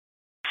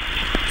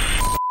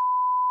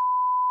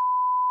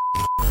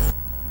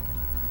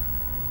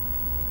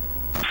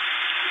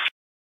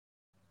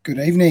Good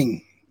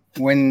evening.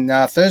 When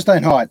Thursday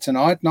night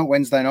tonight, not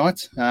Wednesday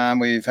night,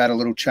 we've had a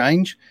little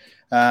change.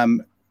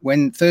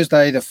 When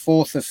Thursday, the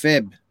 4th of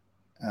Feb,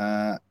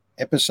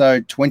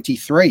 episode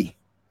 23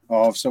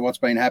 of So What's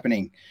Been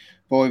Happening.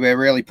 Boy, we're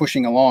really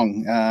pushing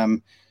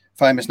along.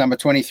 Famous number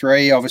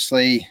 23,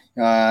 obviously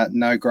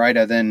no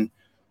greater than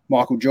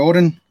Michael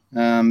Jordan.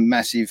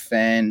 Massive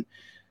fan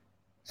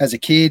as a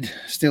kid,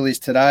 still is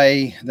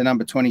today. The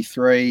number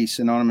 23,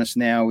 synonymous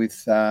now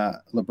with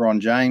LeBron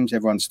James.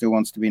 Everyone still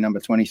wants to be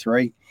number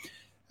 23.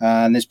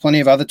 And there's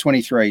plenty of other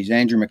 23s.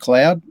 Andrew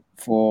McLeod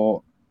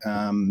for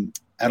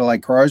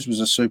Adelaide Crows was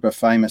a super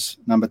famous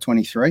number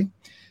 23.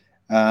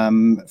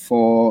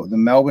 For the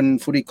Melbourne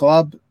Footy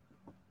Club,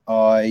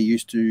 I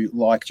used to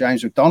like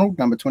James McDonald,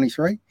 number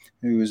 23,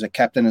 who was a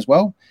captain as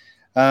well.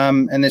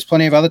 And there's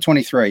plenty of other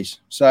 23s.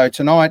 So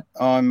tonight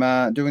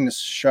I'm doing this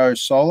show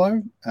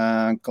solo.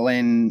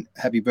 Glenn,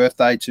 happy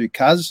birthday to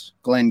Cuz,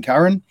 Glenn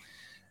Curran.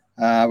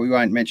 We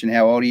won't mention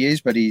how old he is,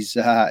 but he's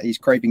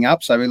creeping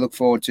up. So we look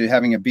forward to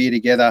having a beer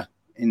together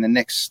in the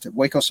next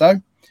week or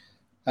so.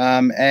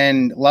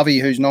 And Lovey,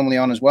 who's normally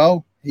on as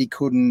well, he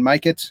couldn't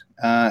make it.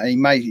 He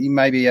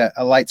may be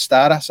a late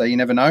starter, so you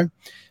never know.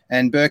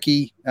 And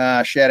Berkey,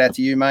 shout out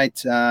to you,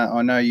 mate.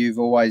 I know you've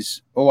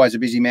always a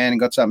busy man and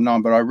got something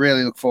on, but I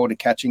really look forward to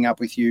catching up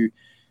with you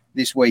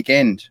this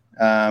weekend.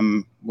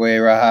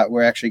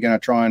 We're actually going to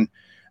try and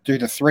do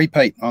the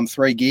three-peat on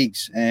 3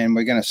 gigs, and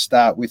we're going to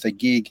start with a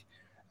gig,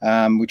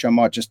 which I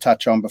might just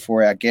touch on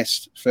before our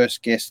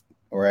first guest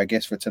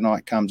for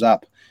tonight comes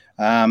up.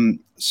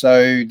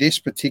 So this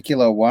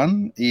particular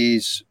one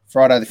is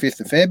Friday the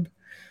 5th of Feb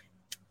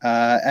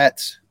at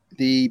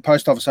the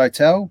Post Office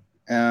Hotel.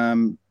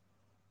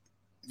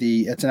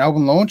 It's an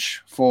album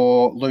launch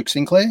for Luke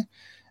Sinclair,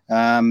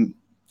 and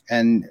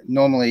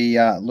normally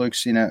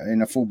Luke's in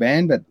a full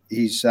band, but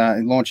he's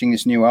launching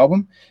this new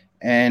album,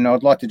 and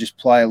I'd like to just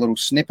play a little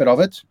snippet of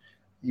it,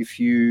 if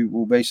you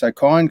will be so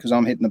kind, because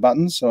I'm hitting the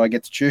buttons, so I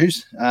get to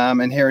choose.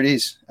 And here it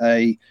is,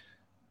 a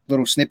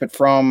little snippet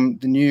from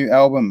the new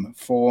album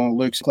for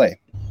Luke Sinclair.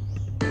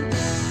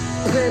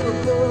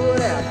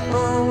 Paperboard out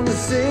on the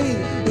sea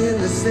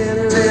in the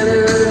center of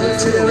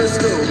the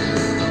telescope.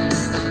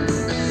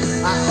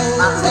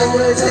 I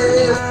always had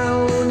an eye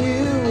on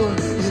you.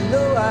 You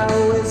know I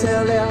always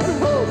held out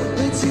hope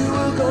that you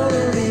were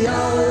gonna be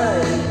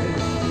alright.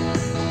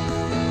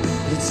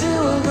 That you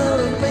were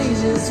gonna be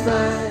just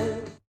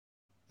fine.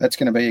 That's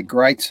going to be a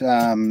great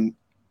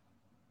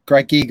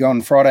gig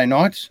on Friday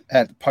night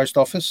at the Post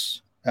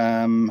Office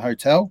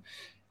Hotel.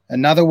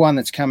 Another one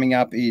that's coming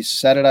up is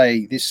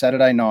this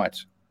Saturday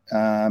night.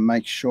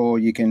 Make sure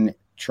you can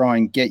try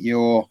and get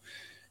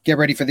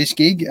ready for this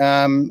gig.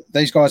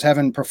 These guys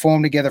haven't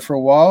performed together for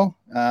a while.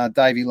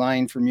 Davey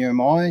Lane from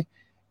UMI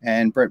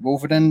and Brett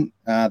Wolverton,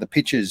 the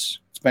Pitchers.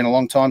 It's been a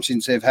long time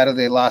since they've had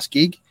their last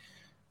gig.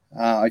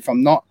 If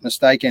I'm not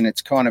mistaken,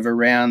 it's kind of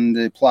around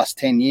the plus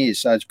 10 years.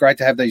 So it's great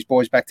to have these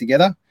boys back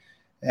together.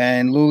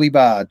 And Luli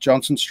Bar,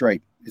 Johnson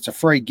Street. It's a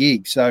free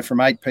gig. So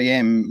from 8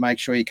 p.m., make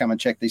sure you come and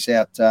check this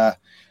out.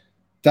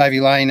 Davey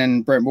Lane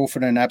and Brett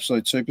Wolverton,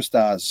 absolute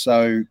superstars.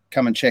 So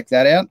come and check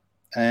that out.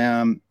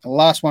 The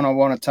last one I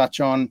want to touch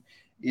on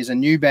is a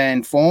new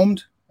band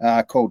formed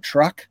called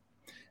Truck,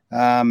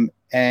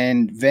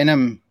 and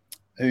Venom,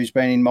 who's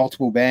been in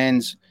multiple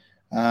bands.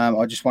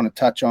 I just want to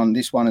touch on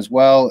this one as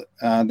well.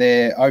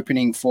 They're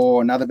opening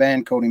for another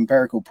band called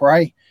Empirical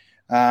Prey.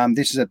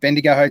 This is at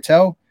Bendigo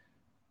Hotel.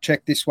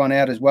 Check this one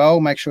out as well.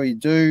 Make sure you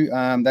do.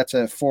 That's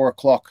a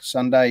 4:00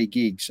 Sunday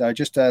gig. So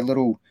just a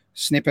little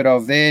snippet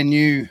of their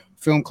new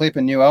film clip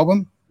and new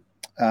album.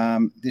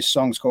 This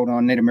song's called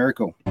I Need a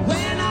Miracle.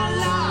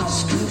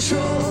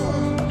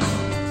 Control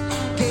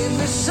gave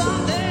me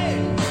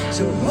something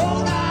to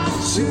hold on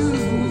to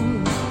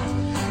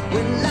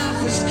when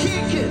life was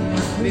kicking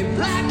me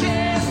black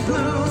and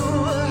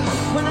blue.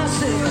 When I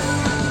said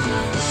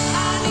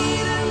I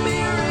need a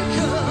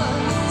miracle,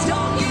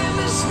 don't give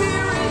me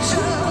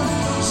spiritual,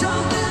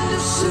 something to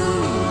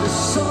soothe the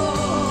soul.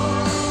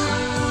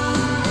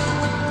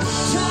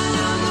 Turn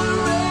on the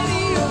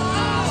radio,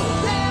 oh,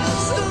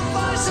 there's the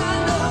voice I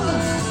know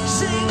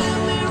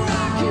singing me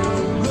rock and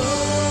roll.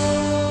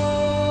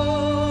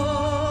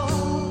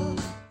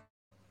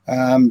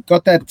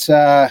 Got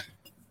that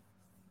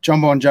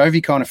John Bon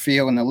Jovi kind of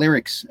feel in the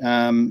lyrics.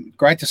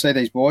 Great to see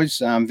these boys.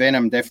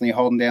 Venom definitely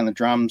holding down the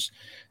drums.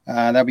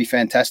 That'll be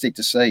fantastic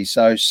to see.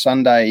 So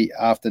Sunday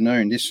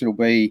afternoon, this will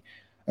be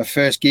a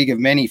first gig of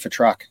many for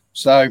Truck.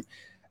 So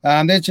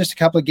there's just a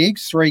couple of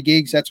gigs, 3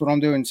 gigs. That's what I'm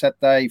doing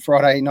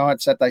Friday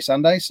night, Saturday,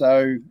 Sunday.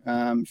 So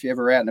if you're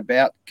ever out and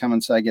about, come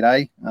and say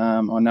g'day.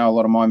 I know a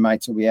lot of my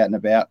mates will be out and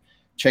about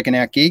checking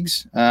out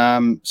gigs.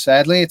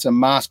 Sadly, it's a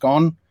mask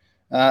on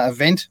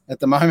event at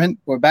the moment.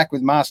 We're back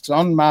with masks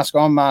on, masks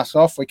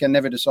off. We can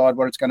never decide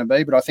what it's going to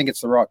be, but I think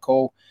it's the right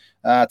call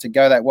to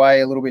go that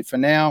way a little bit for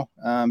now.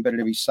 Better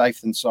to be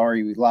safe than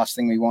sorry. The last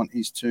thing we want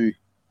is to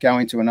go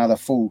into another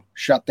full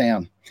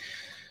shutdown.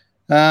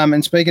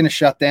 And speaking of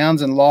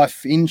shutdowns and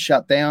life in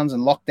shutdowns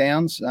and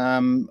lockdowns,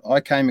 I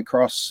came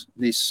across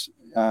this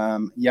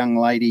young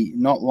lady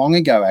not long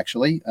ago,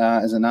 actually,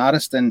 as an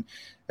artist, and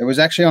it was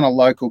actually on a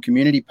local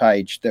community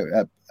page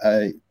that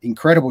an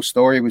incredible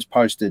story was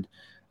posted,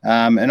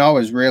 and I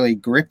was really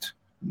gripped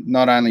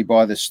not only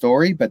by the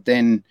story, but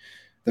then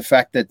the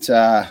fact that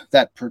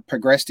that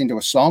progressed into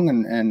a song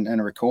and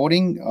a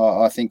recording,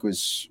 I think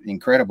was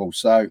incredible.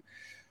 So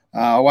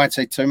I won't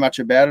say too much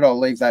about it. I'll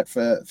leave that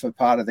for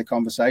part of the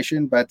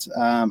conversation. But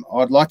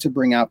I'd like to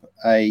bring up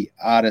a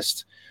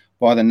artist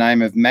by the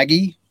name of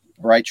Maggie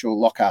Rachel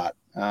Lockhart.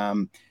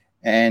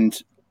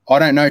 And I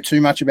don't know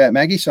too much about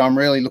Maggie, so I'm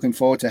really looking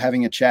forward to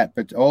having a chat.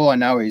 But all I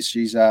know is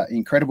she's an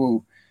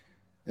incredible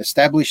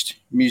established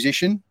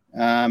musician,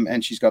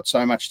 and she's got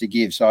so much to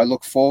give. So I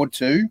look forward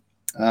to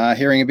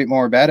hearing a bit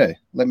more about her.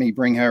 Let me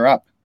bring her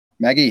up.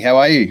 Maggie, how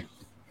are you?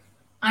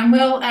 I'm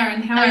well,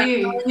 Aaron. How are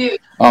you?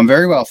 I'm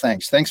very well,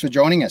 thanks. Thanks for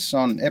joining us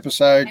on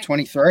episode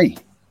 23.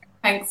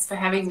 Thanks for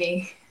having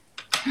me.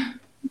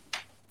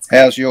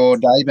 How's your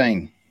day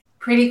been?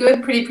 Pretty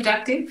good, pretty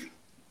productive.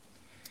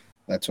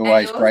 That's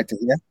always great to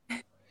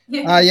hear.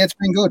 Yeah, it's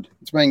been good.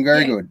 It's been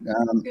very good.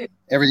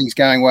 Everything's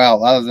going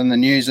well, other than the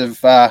news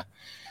of a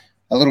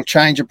little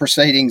change of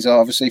proceedings,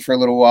 obviously, for a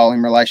little while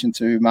in relation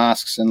to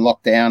masks and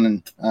lockdown.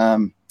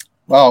 And,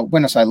 well,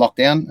 when I say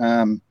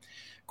lockdown,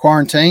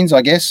 quarantines,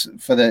 I guess,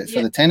 for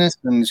the tennis.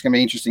 And it's going to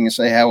be interesting to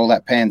see how all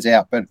that pans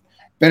out. But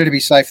better to be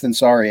safe than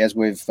sorry, as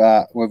we've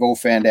all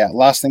found out.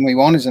 Last thing we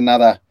want is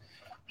another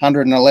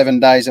 111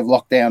 days of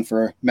lockdown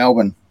for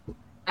Melbourne.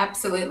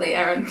 Absolutely,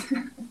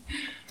 Aaron.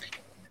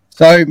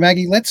 So,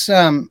 Maggie, let's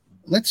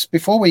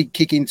before we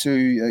kick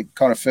into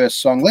kind of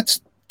first song,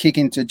 let's kick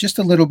into just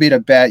a little bit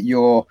about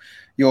your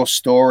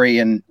story.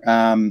 And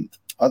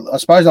I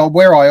suppose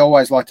where I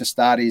always like to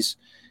start is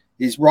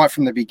right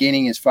from the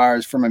beginning, as far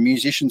as from a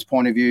musician's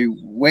point of view.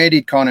 Where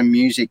did kind of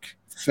music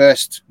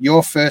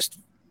your first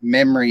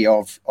memory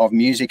of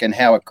music and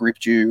how it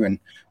gripped you, and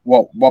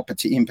what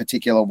in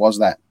particular was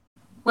that?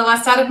 Well,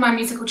 I started my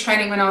musical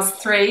training when I was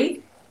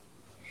 3,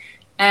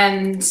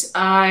 and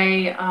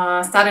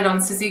I started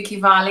on Suzuki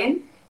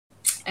violin.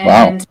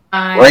 And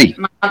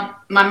wow.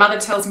 My mother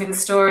tells me the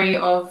story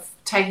of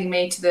taking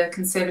me to the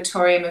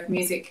Conservatorium of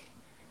Music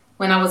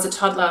when I was a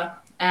toddler,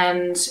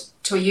 and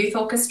to a youth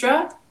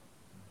orchestra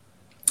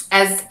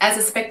as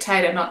a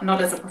spectator,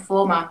 not as a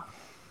performer.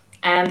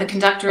 And the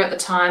conductor at the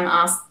time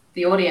asked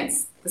the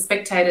audience, the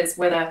spectators,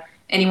 whether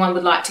anyone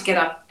would like to get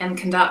up and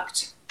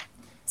conduct.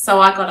 So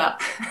I got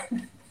up.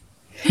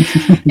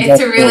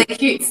 It's a really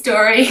cute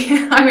story.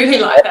 I really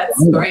like that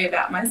story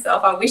about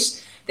myself. I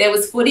wish there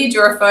was footage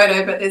or a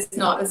photo, but there's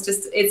not.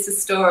 It's a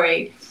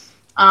story.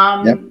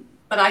 But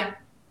I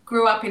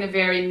grew up in a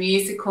very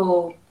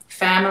musical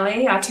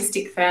family,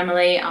 artistic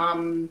family,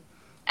 and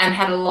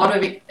had a lot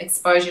of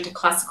exposure to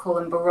classical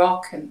and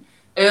Baroque and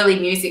early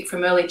music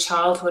from early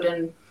childhood.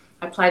 And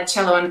I played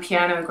cello and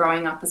piano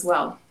growing up as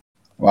well.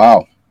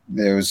 Wow.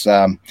 There was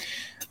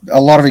a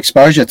lot of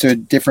exposure to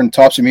different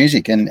types of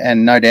music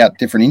and no doubt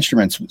different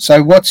instruments.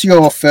 So what's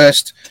your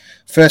first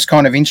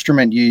kind of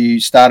instrument you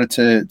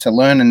started to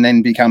learn and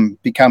then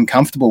become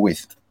comfortable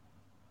with?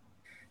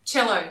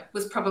 Cello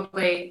was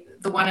probably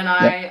the one, and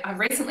I've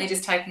recently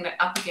just taken it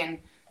up again,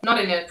 not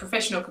in a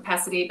professional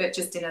capacity, but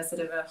just in a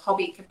sort of a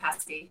hobby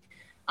capacity.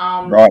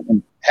 Right.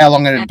 And how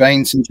long had it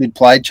been since you'd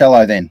played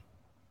cello then?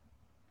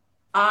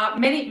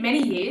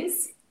 Many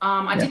years.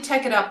 I did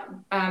take it up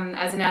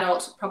as an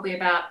adult probably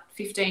about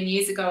 15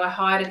 years ago. I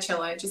hired a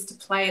cello just to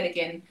play it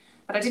again,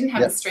 but I didn't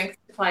have the strength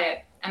to play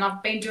it. And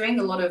I've been doing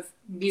a lot of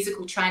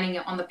musical training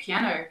on the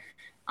piano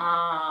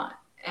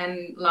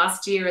and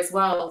last year as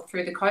well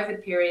through the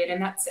COVID period.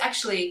 And that's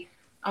actually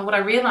what I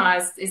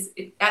realised is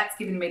that's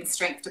given me the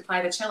strength to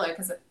play the cello,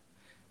 because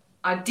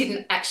I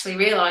didn't actually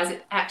realise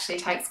it actually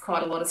takes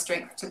quite a lot of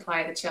strength to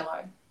play the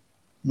cello.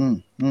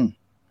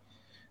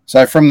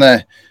 So from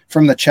the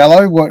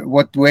cello,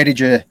 what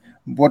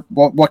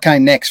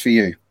came next for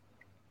you?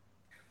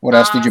 What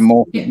else did you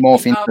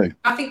morph into?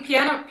 I think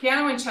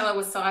piano and cello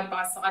were side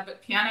by side,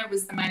 but piano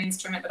was the main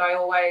instrument that I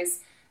always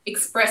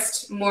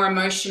expressed more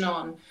emotion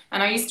on.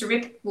 And I used to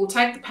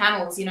take the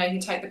panels, you can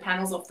take the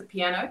panels off the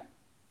piano.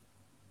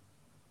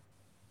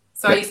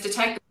 So I used to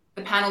take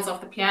the panels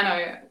off the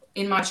piano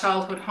in my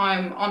childhood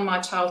home on my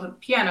childhood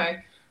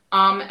piano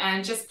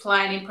and just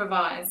play and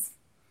improvise.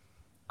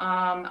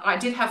 I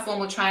did have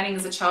formal training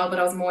as a child, but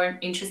I was more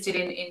interested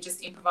in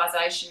just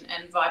improvisation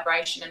and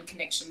vibration and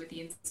connection with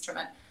the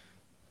instrument.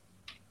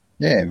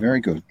 Yeah, very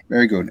good,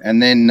 very good.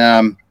 And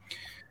then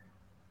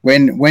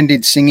when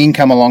did singing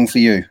come along for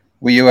you?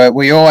 Were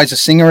you always a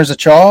singer as a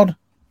child?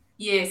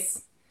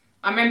 Yes.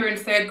 I remember in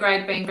 3rd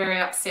grade being very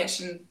upset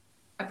and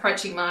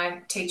approaching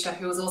my teacher,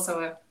 who was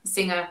also a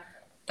singer,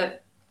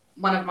 that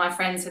one of my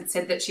friends had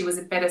said that she was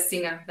a better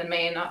singer than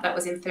me, and that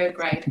was in 3rd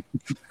grade.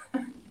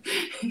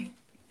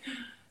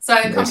 So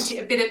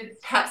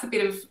perhaps a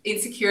bit of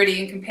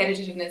insecurity and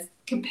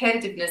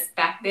competitiveness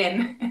back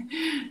then.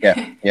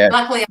 Yeah.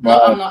 Luckily,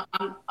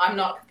 I'm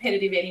not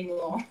competitive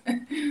anymore.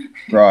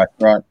 Right.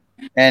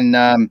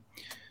 And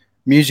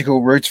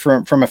musical roots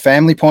from a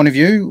family point of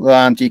view?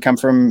 Do you come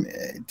from?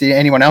 Did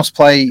anyone else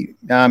play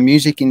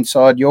music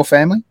inside your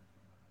family?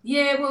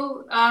 Yeah,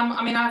 well,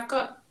 I mean, I've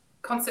got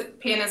concert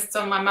pianists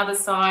on my mother's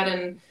side,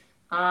 and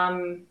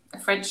a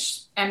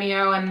French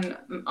amio, and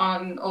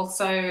on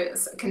also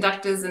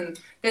conductors, and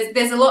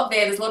there's a lot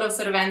there. There's a lot of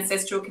sort of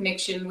ancestral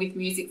connection with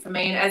music for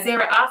me, and as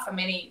there are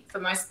for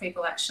most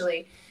people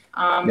actually.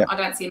 I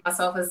don't see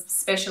myself as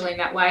special in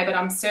that way, but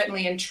I'm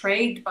certainly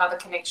intrigued by the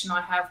connection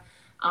I have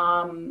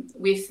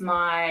with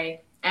my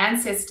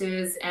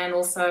ancestors, and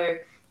also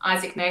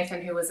Isaac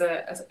Nathan, who was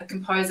a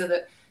composer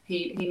that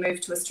he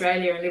moved to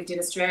Australia and lived in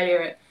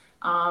Australia.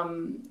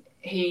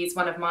 He's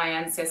one of my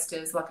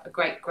ancestors, like a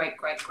great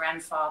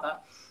grandfather.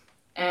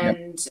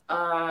 And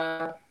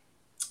but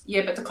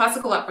the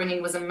classical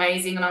upbringing was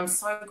amazing, and I'm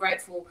so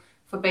grateful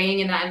for being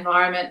in that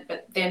environment.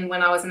 But then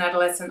when I was an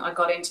adolescent, I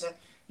got into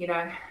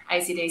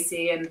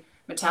AC/DC and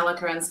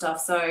Metallica and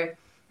stuff. So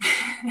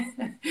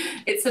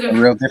it's sort of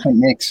a real different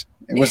mix.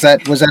 Was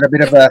that a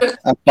bit of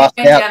a bust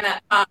out?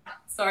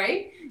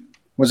 Sorry.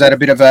 Was that a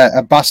bit of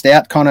a bust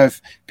out kind of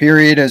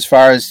period as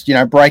far as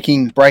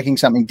breaking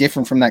something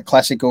different from that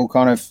classical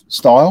kind of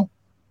style?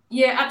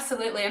 Yeah,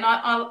 absolutely. And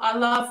I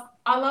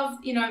love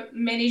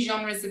many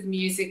genres of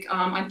music.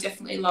 I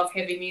definitely love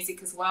heavy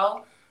music as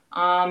well.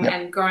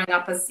 And growing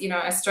up as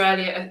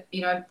Australia,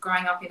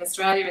 growing up in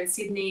Australia and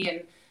Sydney,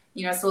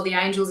 and saw the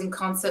Angels in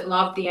concert,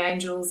 loved the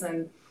Angels,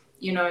 and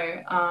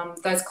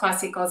those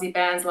classic Aussie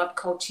bands like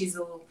Cold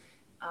Chisel.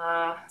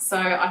 So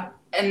I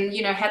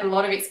had a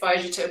lot of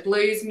exposure to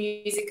blues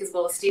music as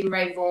well as Stevie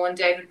Ray Vaughan,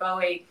 David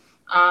Bowie,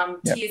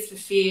 Tears for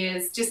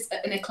Fears, just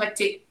an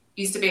eclectic.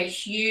 Used to be a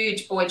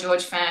huge Boy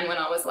George fan when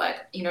I was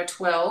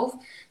 12.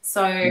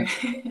 So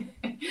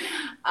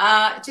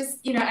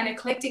just an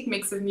eclectic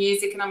mix of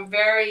music, and I'm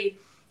very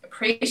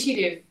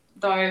appreciative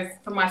though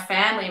for my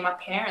family and my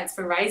parents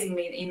for raising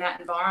me in that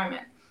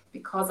environment,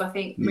 because I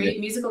think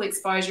musical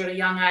exposure at a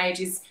young age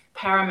is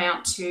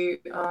paramount to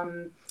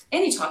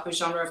any type of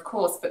genre, of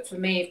course, but for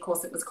me, of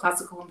course, it was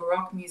classical and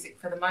Baroque music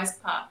for the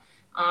most part,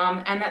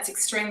 and that's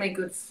extremely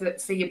good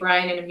for your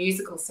brain in a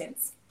musical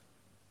sense.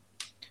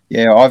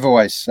 Yeah, I've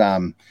always,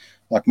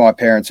 my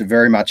parents are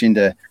very much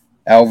into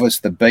Elvis,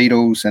 the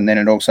Beatles, and then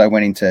it also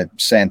went into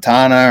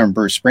Santana and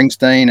Bruce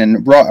Springsteen,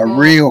 and a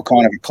real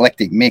kind of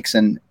eclectic mix.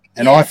 And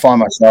I find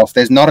myself,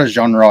 there's not a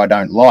genre I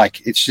don't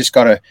like. It's just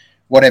got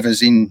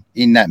whatever's in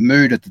that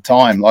mood at the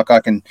time.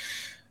 I'm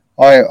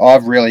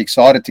really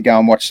excited to go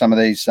and watch some of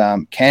these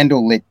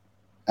candlelit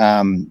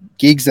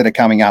gigs that are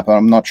coming up.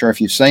 I'm not sure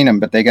if you've seen them,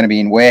 but they're going to be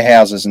in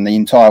warehouses, and the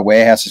entire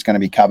warehouse is going to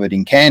be covered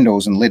in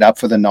candles and lit up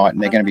for the night,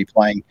 and they're going to be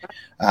playing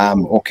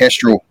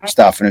orchestral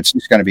stuff, and it's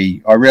just going to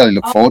be, I really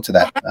look forward to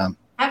that.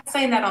 I've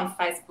seen that on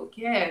Facebook,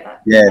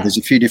 there's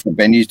a few different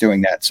venues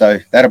doing that, so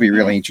that'll be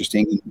really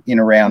interesting in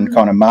around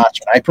kind of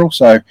March and April,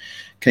 so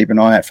keep an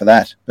eye out for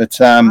that. But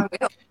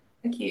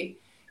thank you.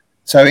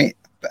 So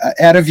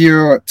out of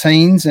your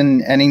teens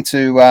and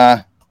into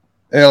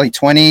early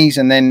 20s,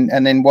 and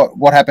then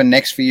what happened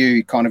next for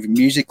you kind of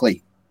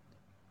musically?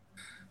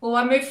 Well,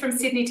 I moved from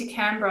Sydney to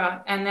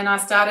Canberra, and then I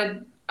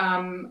started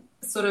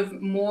sort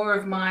of more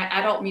of my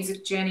adult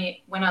music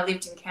journey when I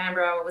lived in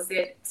Canberra. I was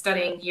there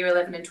studying year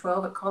 11 and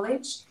 12 at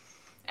college,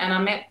 and I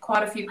met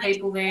quite a few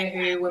people there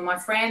who were my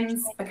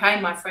friends,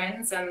 became my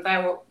friends, and they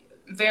were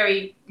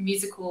very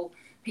musical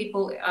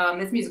people.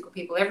 There's musical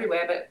people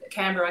everywhere, but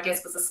Canberra, I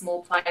guess, was a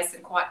small place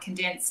and quite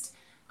condensed.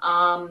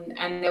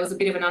 And there was a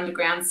bit of an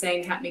underground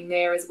scene happening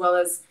there, as well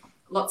as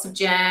lots of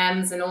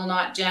jams and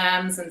all-night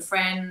jams and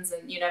friends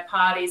and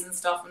parties and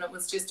stuff. And it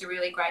was just a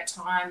really great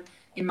time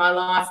in my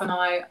life. And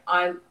I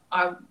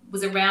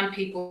was around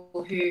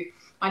people who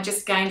I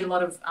just gained a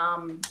lot of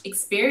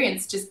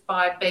experience just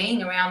by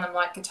being around them,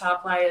 like guitar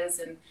players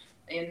and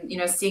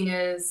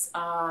singers.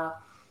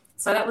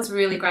 So that was a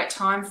really great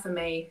time for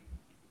me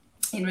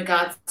in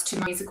regards to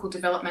my musical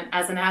development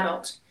as an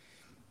adult.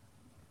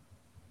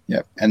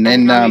 Yep. And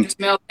then I moved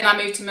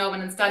to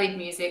Melbourne and studied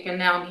music, and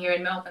now I'm here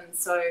in Melbourne.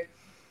 So,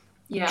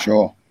 yeah.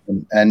 Sure.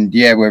 And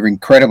we're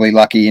incredibly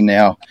lucky in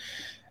our,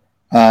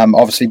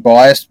 obviously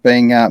biased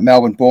being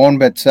Melbourne born,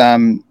 but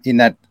in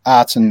that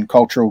arts and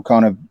cultural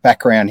kind of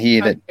background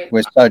here that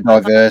we're so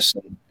diverse.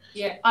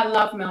 Yeah, I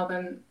love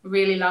Melbourne,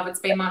 really love it. It's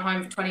been my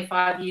home for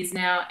 25 years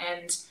now,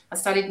 and I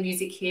studied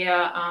music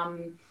here.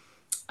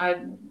 I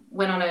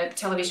went on a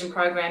television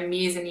program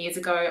years and years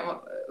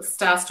ago,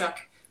 Starstruck,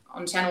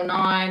 on Channel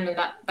 9, and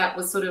that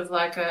was sort of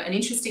like an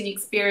interesting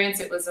experience.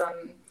 It was a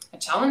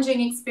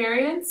challenging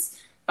experience,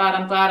 but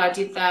I'm glad I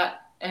did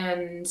that.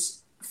 And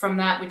from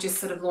that, we just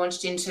sort of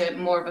launched into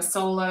more of a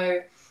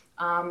solo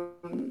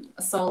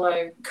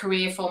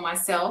career for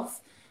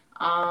myself.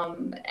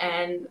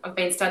 And I've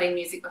been studying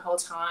music the whole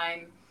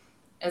time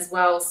as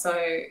well.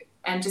 So,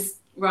 and just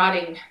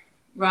writing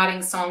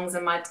songs,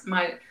 and my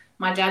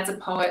dad's a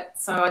poet,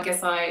 so I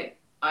guess I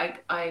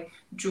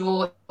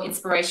draw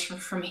inspiration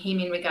from him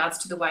in regards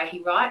to the way he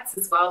writes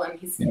as well, and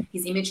his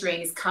imagery and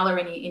his colour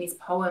in his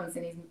poems,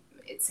 and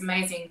it's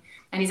amazing.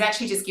 And he's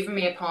actually just given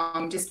me a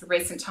poem just for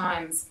recent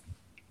times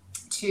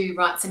to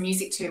write some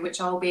music to, which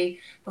I'll be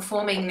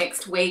performing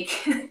next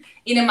week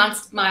in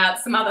amongst my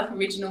some other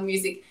original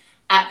music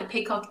at the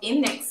Peacock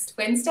Inn next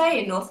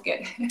Wednesday in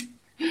Northcote.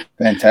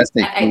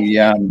 Fantastic.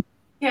 Yeah.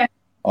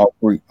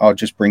 I'll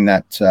just bring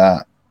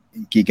that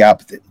gig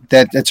up.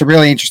 That's a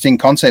really interesting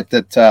concept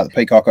that the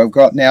Peacock I've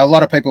got now. A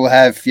lot of people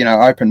have, you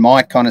know, open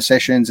mic kind of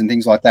sessions and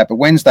things like that, but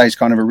Wednesday's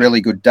kind of a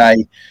really good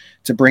day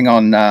to bring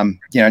on,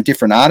 you know,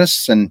 different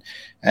artists and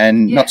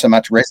not so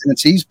much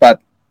residencies,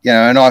 but, you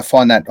know, and I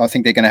find that I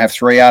think they're going to have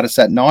 3 artists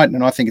that night,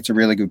 and I think it's a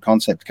really good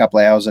concept, a couple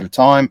of hours at a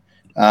time.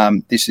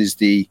 This is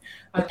the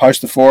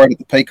poster for it at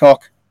the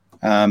Peacock.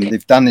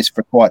 They've done this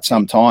for quite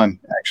some time,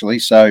 actually,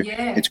 so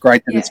it's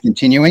great that it's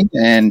continuing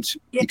and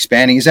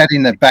expanding. Is that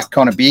in the back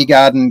kind of beer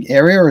garden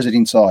area, or is it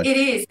inside? It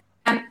is,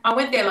 and I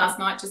went there last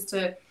night just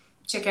to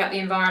check out the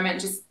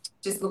environment, just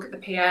look at the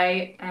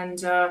PA,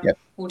 and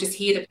or just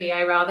hear the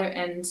PA rather,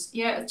 and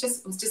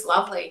it was just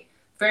lovely,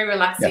 very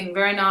relaxing,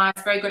 very nice,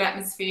 very good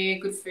atmosphere,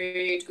 good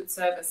food, good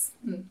service.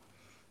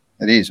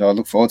 It is. I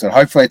look forward to it.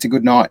 Hopefully, it's a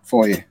good night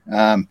for you.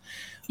 I'll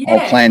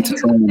plan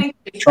to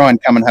try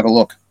and come and have a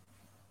look.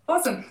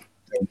 Awesome.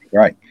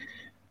 Great.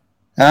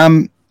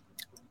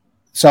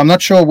 So I'm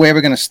not sure where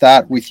we're going to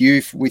start with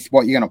you with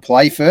what you're going to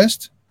play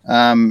first.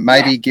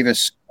 Maybe give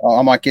us,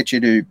 I might get you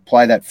to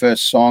play that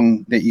first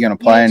song that you're going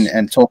to play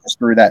and talk us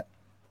through that.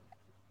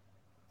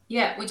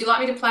 Yeah. Would you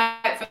like me to play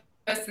it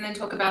first and then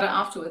talk about it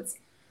afterwards?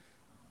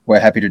 We're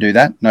happy to do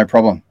that. No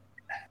problem.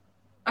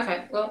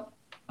 Okay. Well,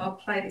 I'll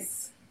play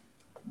this.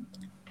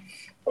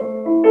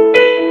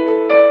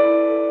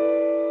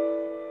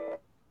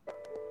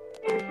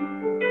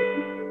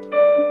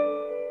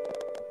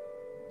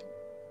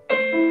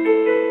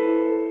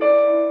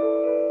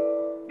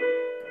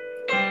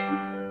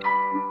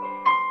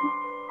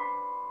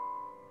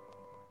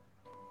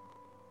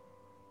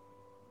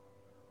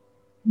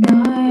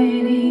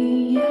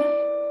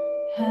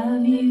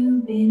 Have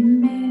you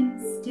been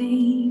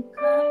mistaken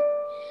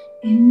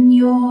in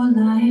your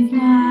life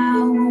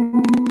now?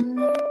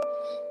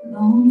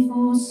 Long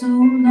for so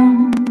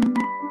long.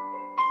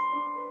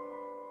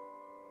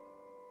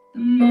 The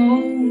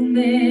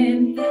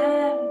moment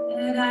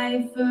that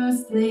I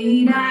first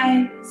laid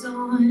eyes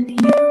on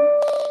you,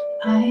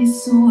 I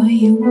saw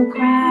you were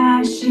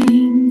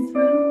crashing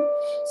through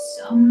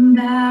some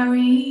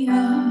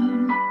barrier.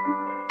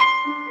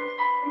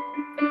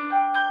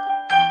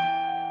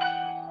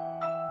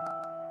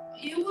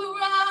 You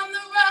were on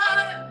the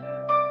run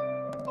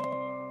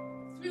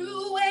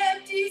through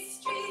empty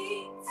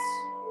streets,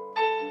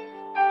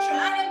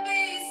 trying to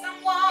be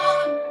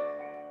someone.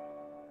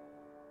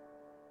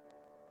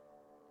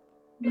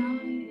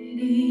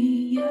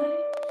 Lydia,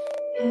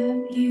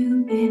 have you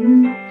been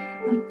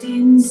locked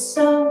in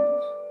some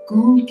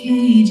gold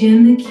cage,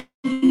 and the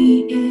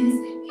key is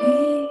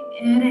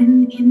hidden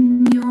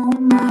in your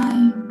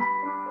mind?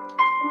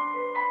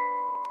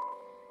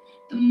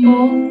 The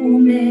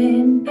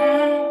moment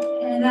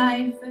that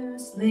I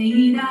first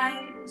laid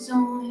eyes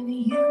on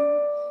you,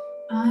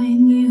 I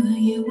knew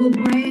you were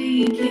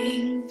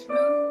breaking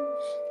through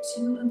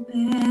to a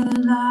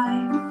better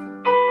life.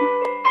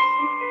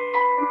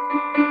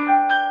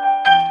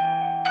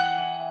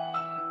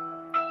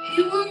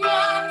 You were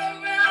on the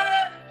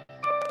run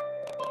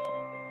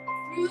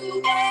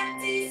through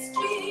empty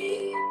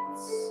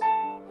streets,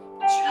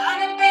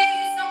 trying to be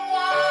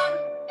someone.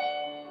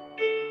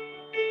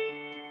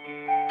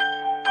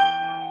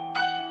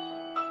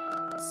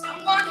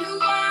 Someone who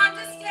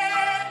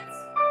understands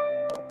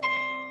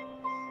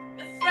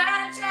the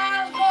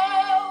fragile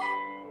hope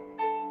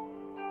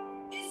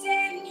is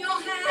in your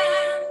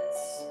hands.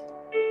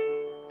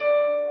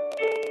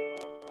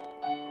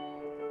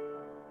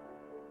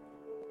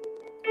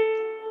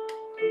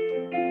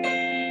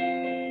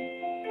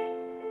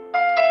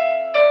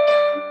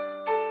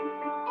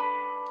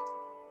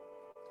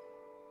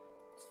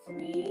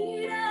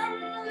 Freedom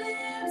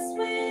lives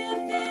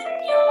within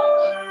your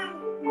heart,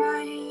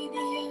 my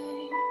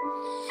dear,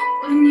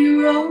 when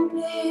you're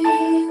open.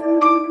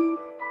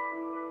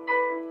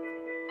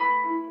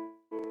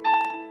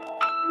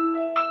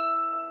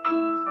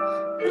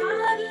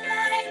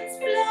 Bloodlines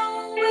flow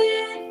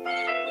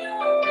within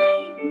your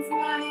veins,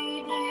 my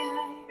dear,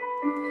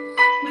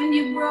 when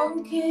you're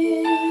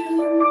broken.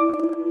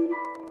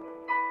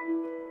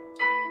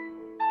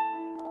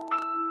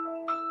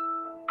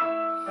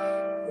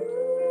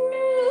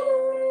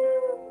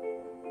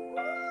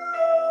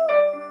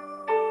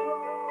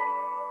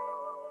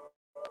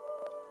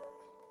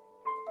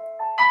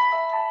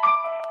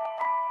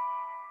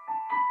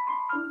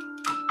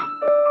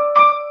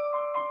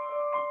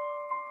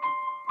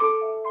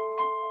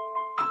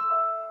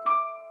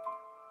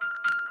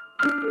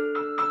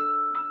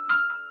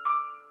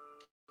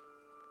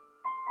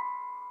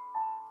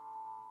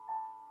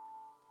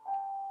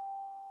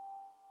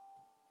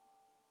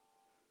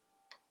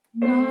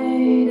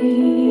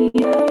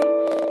 Lydia,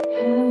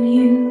 have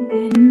you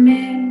been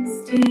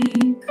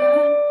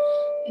mistaken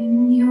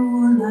in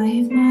your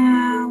life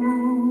now?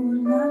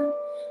 All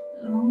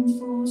alone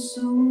for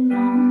so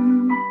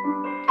long.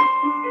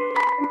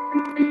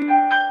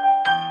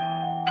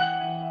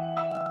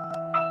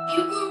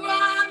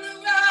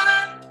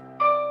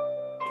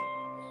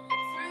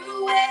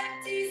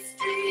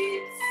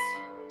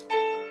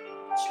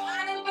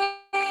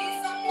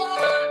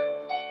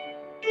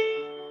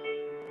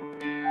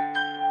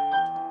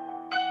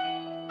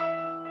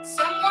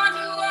 someone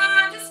who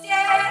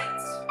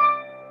understands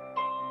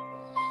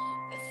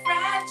the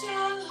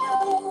fragile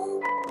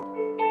hope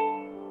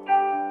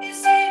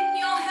is in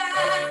your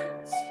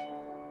hands.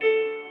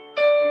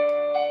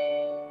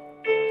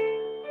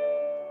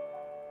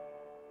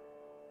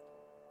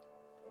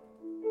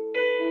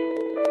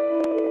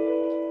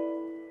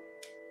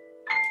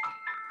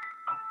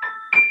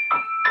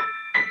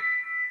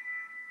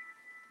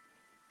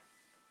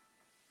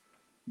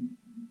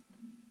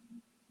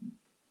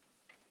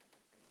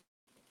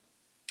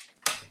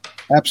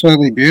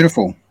 Absolutely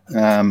beautiful,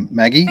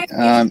 Maggie.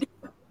 Thank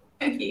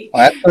you.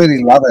 I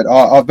absolutely love it.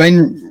 I've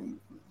been,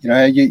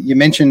 you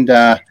mentioned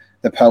the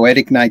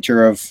poetic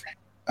nature of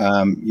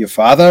your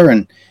father,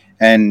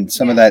 and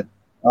some of that.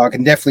 I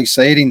can definitely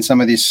see it in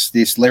some of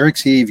this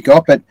lyrics here you've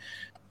got. But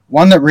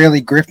one that really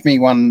gripped me,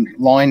 one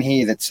line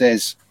here that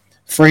says,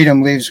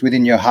 "Freedom lives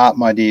within your heart,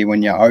 my dear,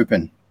 when you're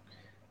open."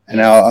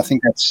 And I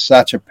think that's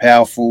such a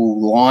powerful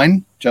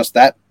line, just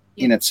that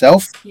in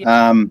itself.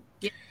 Yeah.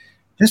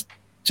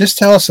 Just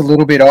tell us a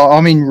little bit.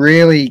 I'm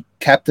really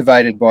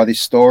captivated by this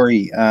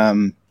story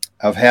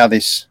of how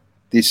this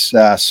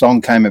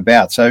song came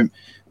about. So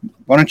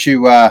why don't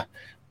you, the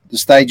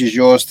stage is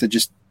yours to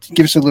just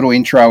give us a little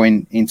intro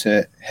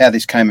into how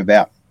this came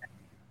about.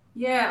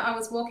 Yeah, I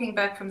was walking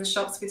back from the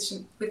shops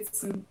with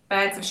some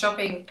bags of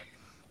shopping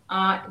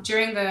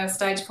during the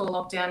stage 4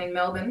 lockdown in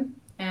Melbourne.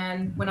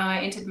 And when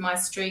I entered my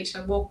street,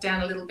 I walked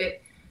down a little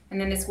bit, and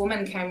then this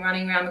woman came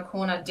running around the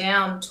corner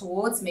down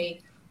towards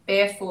me,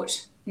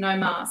 barefoot, no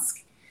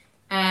mask.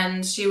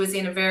 And she was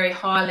in a very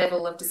high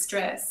level of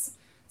distress.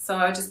 So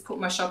I just put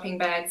my shopping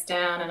bags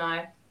down and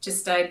I just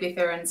stayed with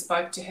her and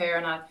spoke to her,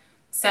 and I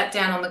sat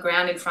down on the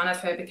ground in front of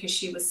her because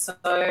she was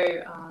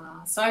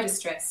so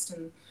distressed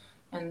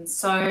and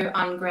so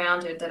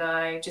ungrounded that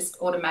I just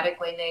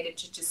automatically needed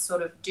to just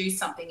sort of do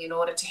something in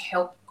order to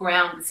help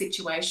ground the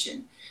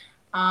situation.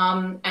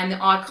 And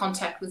the eye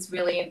contact was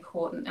really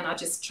important, and I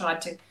just tried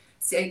to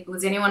see,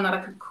 was anyone that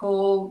I could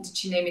call? Did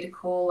she need me to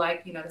call,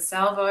 like, the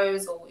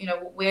salvos, or,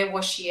 where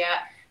was she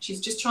at? She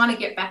was just trying to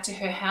get back to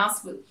her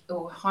house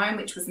or home,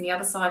 which was on the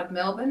other side of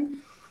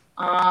Melbourne.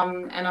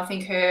 And I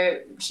think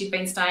she'd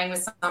been staying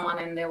with someone,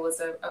 and there was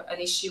an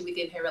issue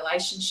within her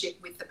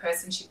relationship with the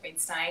person she'd been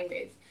staying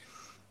with.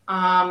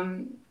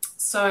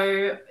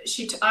 So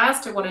I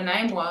asked her what her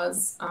name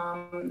was.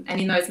 And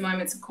in those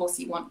moments, of course,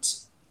 you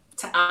want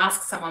to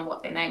ask someone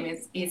what their name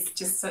is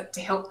just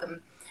to help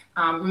them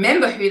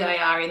remember who they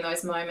are in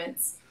those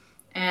moments.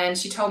 And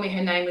she told me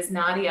her name was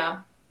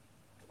Nadia.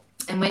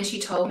 And when she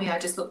told me, I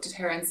just looked at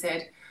her and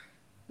said,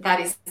 that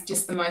is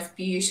just the most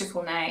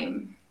beautiful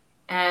name.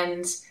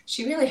 And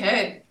she really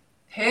heard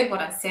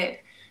what I said.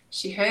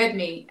 She heard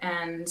me,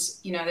 and,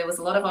 there was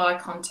a lot of eye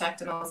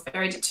contact, and I was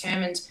very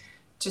determined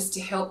just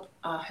to help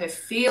her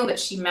feel that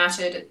she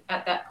mattered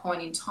at that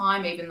point in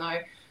time, even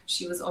though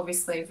she was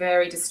obviously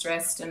very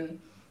distressed and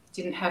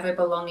didn't have her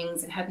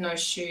belongings and had no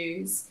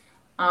shoes.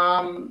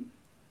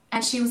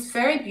 And she was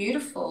very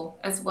beautiful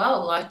as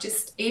well. Like,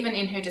 just even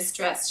in her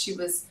distress, she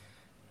was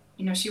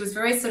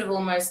very sort of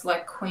almost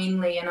like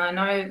queenly. And I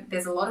know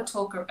there's a lot of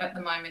talk at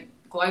the moment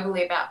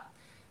globally about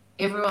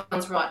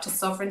everyone's right to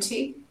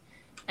sovereignty.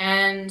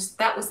 And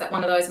that was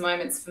one of those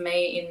moments for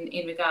me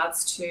in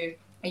regards to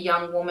a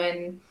young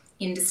woman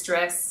in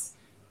distress,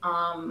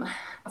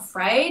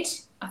 afraid.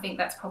 I think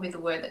that's probably the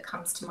word that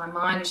comes to my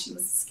mind. She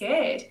was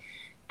scared.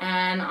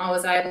 And I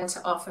was able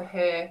to offer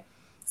her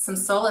some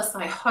solace,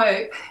 I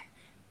hope.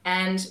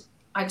 And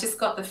I just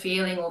got the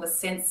feeling or the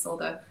sense or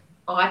the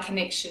eye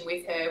connection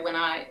with her when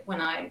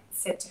I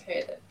said to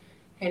her that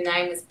her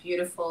name was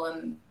beautiful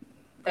and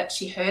that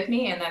she heard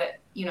me, and that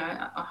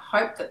I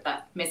hope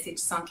that message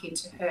sunk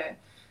into her.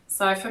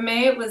 So for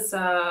me, it was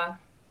a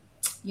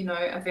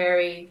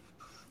very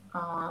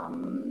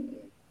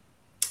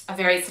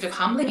sort of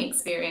humbling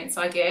experience,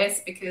 I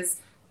guess, because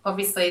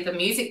obviously the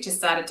music just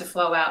started to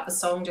flow out, the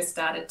song just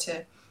started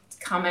to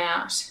come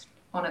out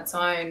on its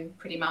own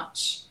pretty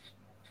much.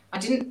 I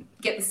didn't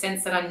get the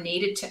sense that I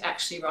needed to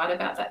actually write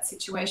about that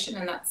situation,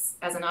 and that's,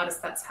 as an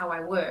artist, that's how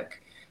I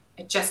work.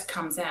 It just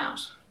comes out,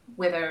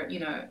 whether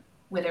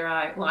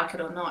I like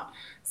it or not.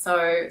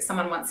 So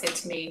someone once said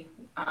to me,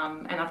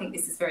 and I think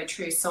this is very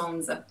true,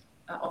 songs are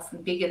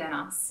often bigger than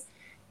us.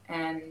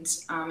 And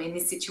in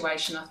this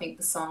situation, I think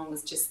the song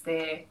was just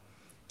there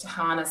to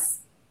harness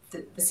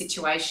the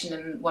situation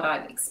and what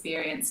I'd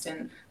experienced.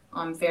 And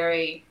I'm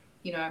very,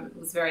 it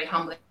was very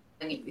humbling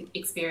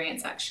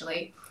experience,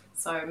 actually.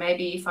 So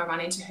maybe if I run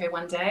into her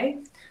one day,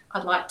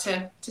 I'd like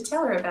to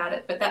tell her about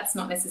it, but that's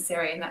not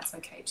necessary, and that's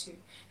okay too.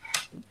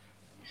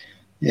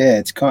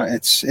 Yeah,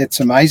 it's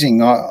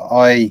amazing.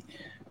 I'm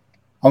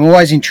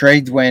always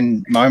intrigued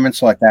when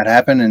moments like that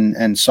happen,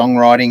 and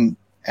songwriting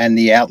and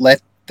the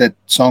outlet that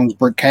songs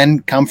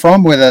can come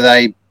from, whether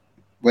they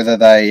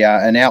are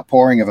an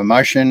outpouring of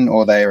emotion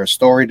or they are a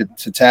story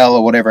to tell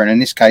or whatever. And in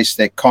this case,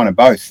 they're kind of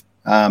both.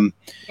 And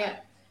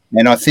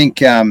I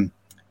think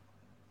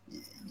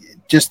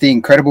just the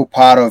incredible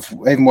part of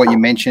even what you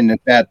mentioned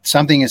about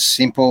something as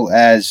simple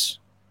as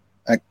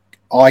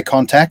eye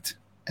contact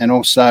and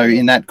also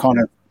in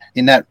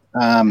that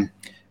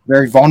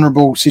very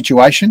vulnerable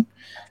situation.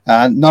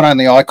 Not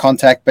only eye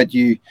contact, but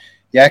you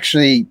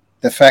actually,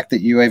 the fact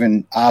that you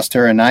even asked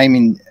her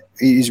name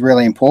is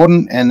really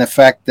important, and the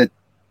fact that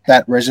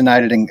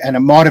resonated, and it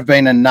might have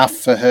been enough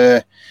for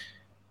her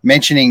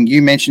mentioning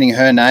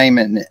her name,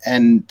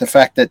 and the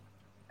fact that,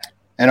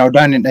 and I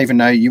don't even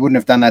know, you wouldn't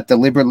have done that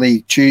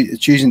deliberately,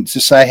 choosing to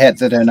say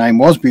that her name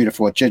was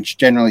beautiful. It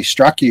generally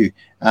struck you,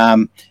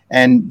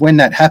 and when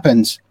that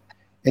happens,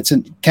 it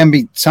can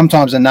be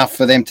sometimes enough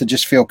for them to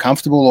just feel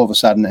comfortable all of a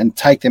sudden and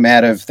take them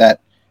out of that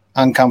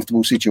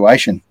uncomfortable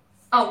situation.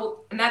 Oh, well,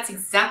 and that's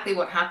exactly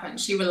what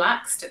happened. She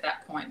relaxed at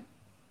that point.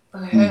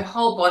 Her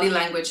whole body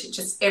language,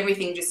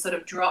 everything just sort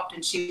of dropped,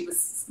 and she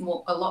was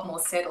a lot more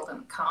settled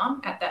and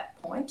calm at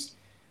that point.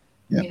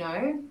 Yep. You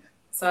know,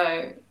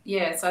 so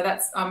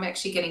I'm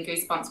actually getting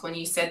goosebumps when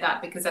you said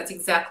that, because that's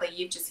exactly,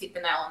 you've just hit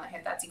the nail on the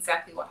head. That's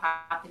exactly what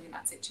happened in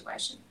that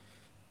situation.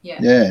 Yeah.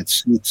 Yeah,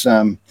 it's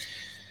I'm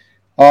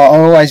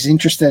always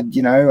interested,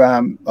 you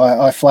know,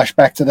 I flash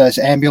back to those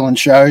ambulance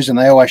shows, and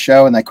they always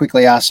show and they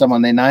quickly ask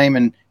someone their name,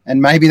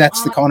 and maybe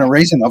that's the kind of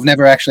reason. I've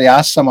never actually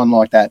asked someone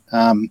like that.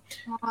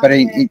 But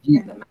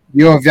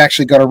you have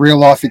actually got a real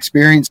life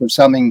experience of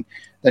something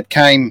that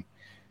came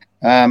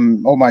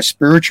almost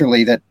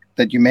spiritually, that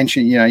you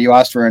mentioned, you know, you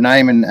asked for a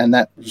name, and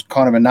that was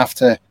kind of enough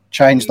to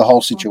change the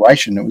whole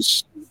situation. It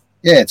was,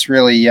 it's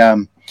really,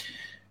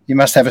 you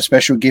must have a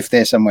special gift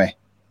there somewhere.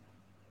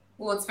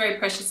 Well, it's very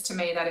precious to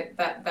me that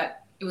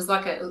it was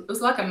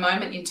like a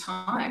moment in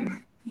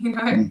time, you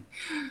know.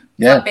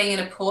 Yeah. Like being in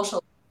a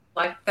portal,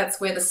 like that's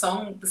where the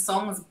song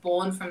was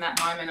born from that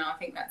moment. And I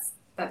think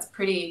that's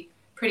pretty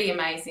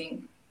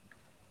amazing.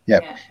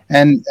 Yep. Yeah.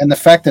 And the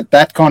fact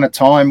that kind of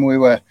time we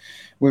were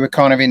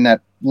kind of in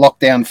that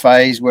lockdown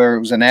phase where it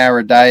was an hour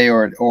a day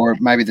or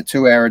maybe the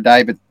 2 hour a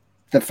day, but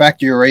the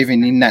fact you were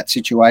even in that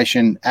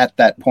situation at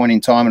that point in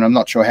time, and I'm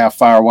not sure how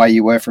far away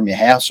you were from your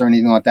house or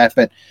anything like that,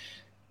 but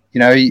you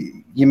know,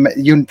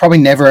 you probably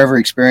never ever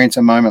experience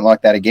a moment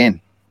like that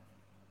again.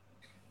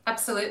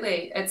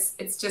 Absolutely.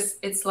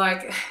 It's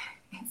like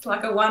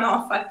a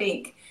one-off, I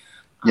think.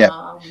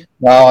 Yeah.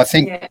 Well, I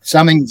think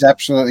something's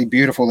absolutely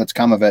beautiful that's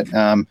come of it,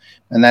 and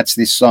that's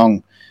this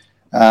song.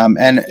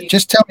 And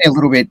just tell me a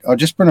little bit. I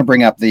just want to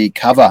bring up the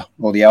cover,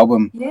 or the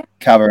album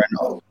cover,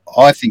 and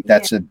I think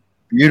that's a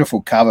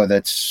beautiful cover.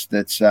 That's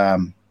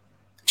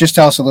just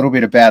tell us a little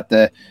bit about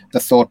the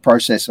thought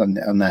process on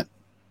that.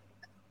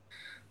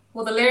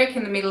 Well, the lyric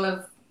in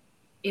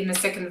the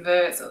second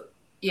verse,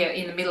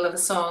 in the middle of the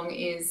song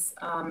is,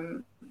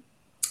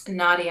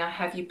 Nadia,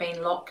 have you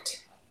been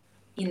locked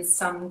in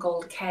some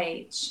gold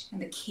cage, and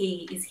the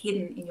key is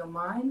hidden in your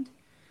mind?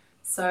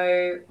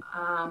 So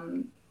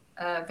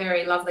a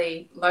very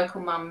lovely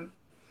local mum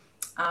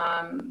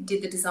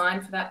did the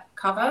design for that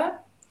cover.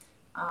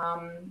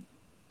 I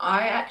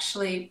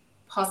actually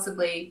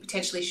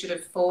potentially should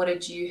have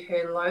forwarded you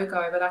her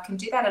logo, but I can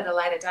do that at a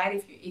later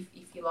date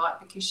if you like,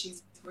 because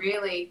she's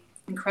really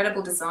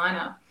incredible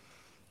designer.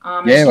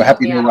 We're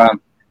happy to.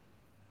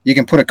 You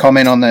can put a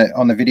comment on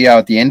the video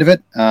at the end of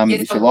it,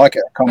 if you like.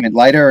 A comment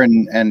later,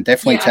 and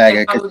definitely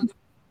tag her.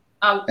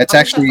 It's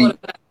actually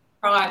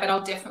right, but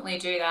I'll definitely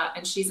do that.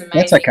 And she's amazing.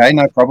 That's okay,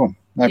 no problem.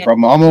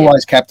 I'm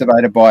always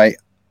captivated by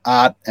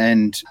art,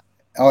 and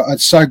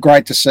it's so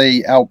great to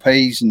see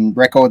LPs and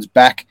records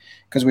back,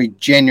 because we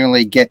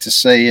genuinely get to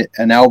see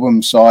an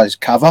album-size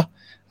cover.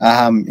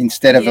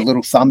 Instead of a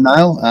little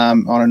thumbnail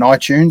on an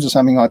iTunes or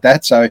something like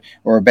that,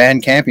 or a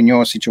Bandcamp in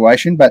your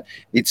situation. But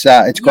it's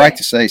great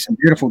to see some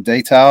beautiful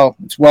detail.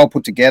 It's well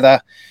put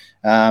together.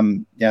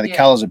 The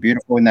colours are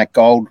beautiful in that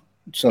gold,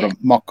 sort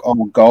of mock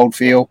old gold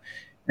feel,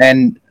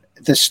 and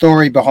the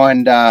story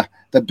behind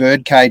the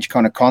birdcage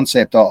kind of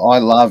concept I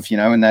love. You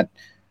know, and that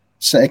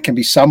so it can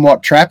be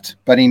somewhat trapped,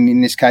 but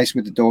in this case,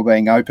 with the door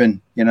being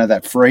open, you know,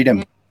 that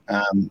freedom,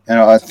 and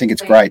I think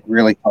it's great.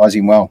 Really ties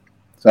in well.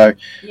 So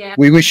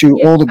we wish you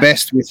all the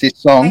best with this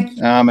song,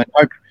 and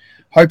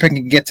hope it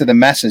can get to the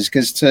masses,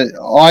 because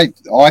I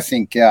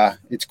think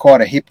it's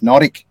quite a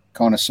hypnotic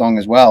kind of song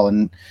as well,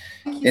 and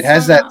it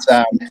has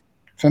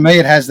for me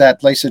it has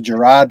that Lisa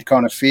Gerrard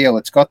kind of feel.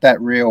 It's got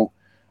that real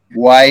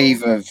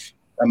wave of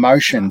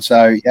emotion.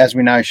 So as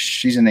we know,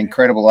 she's an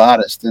incredible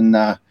artist, and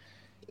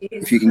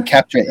if you can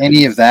capture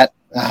any of that,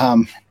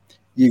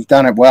 you've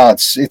done it well.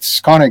 It's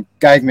kind of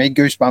gave me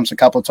goosebumps a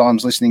couple of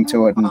times listening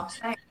to it,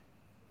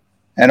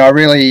 and I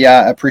really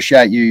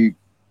appreciate you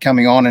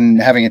coming on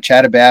and having a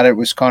chat about it. It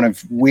was kind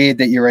of weird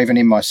that you're even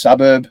in my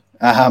suburb.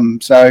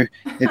 So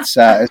it's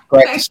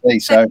great to see.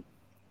 So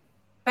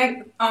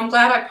I'm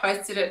glad I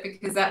posted it,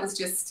 because that was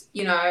just,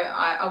 you know,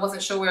 I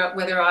wasn't sure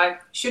whether I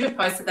should have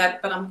posted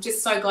that, but I'm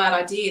just so glad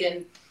I did.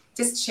 And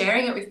just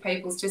sharing it with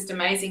people is just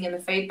amazing. And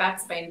the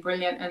feedback's been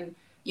brilliant. And,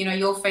 you know,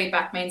 your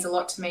feedback means a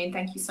lot to me. And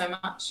thank you so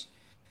much.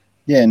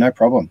 Yeah, no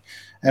problem.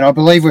 And I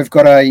believe we've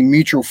got a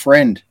mutual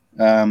friend,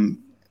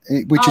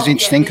 which is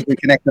interesting, because we're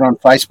connected on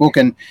Facebook,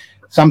 and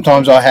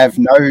sometimes I have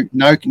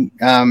no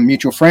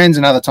mutual friends,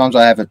 and other times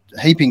I have a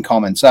heap in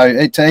common.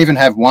 So to even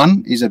have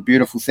one is a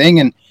beautiful thing,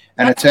 and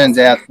it turns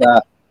out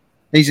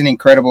he's an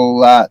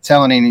incredible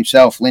talent in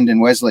himself, Lyndon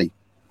Wesley.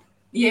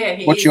 Yeah,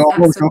 he What's is. your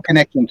Absolutely.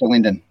 connection to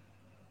Lyndon?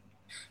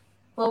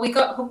 Well, we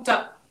got hooked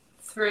up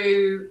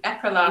through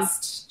APRA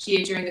last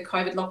year during the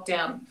COVID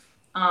lockdown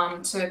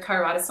to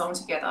co-write a song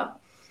together.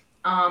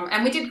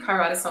 And we did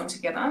co-write a song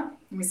together.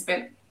 And we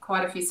spent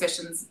quite a few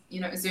sessions,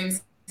 Zoom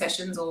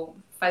sessions or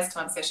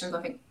FaceTime sessions.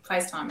 I think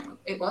FaceTime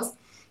it was,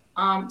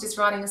 just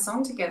writing a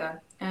song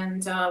together.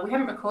 And we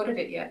haven't recorded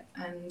it yet.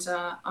 And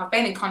I've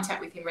been in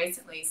contact with him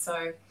recently,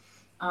 so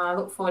I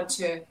look forward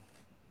to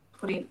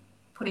putting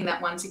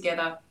that one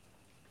together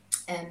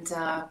and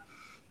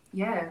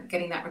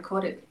getting that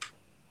recorded.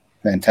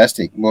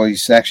 Fantastic. Well,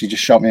 he's actually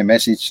just shot me a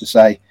message to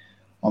say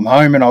I'm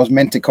home and I was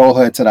meant to call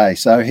her today,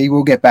 so he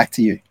will get back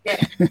to you.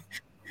 Yeah,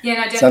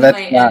 no, So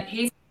definitely. that's,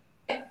 And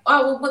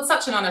it's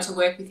such an honour to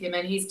work with him,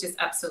 and he's just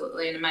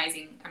absolutely an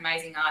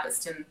amazing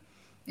artist, and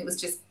it was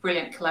just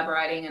brilliant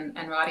collaborating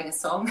and writing a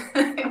song.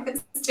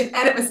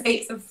 it was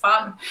heaps of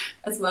fun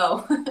as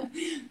well.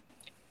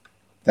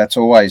 That's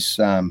always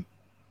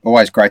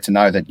great to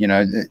know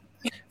that,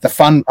 the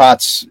fun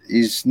parts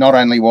is not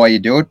only why you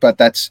do it, but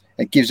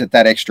it gives it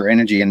that extra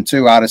energy. And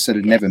two artists that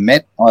had never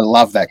met, I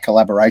love that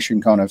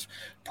collaboration kind of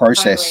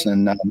process.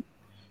 Totally.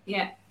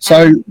 And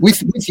so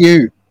with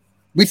you,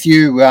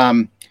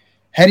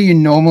 how do you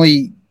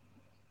normally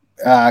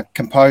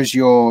compose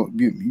your,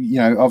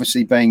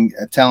 obviously being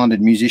a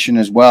talented musician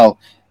as well?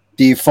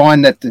 Do you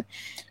find that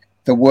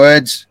the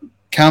words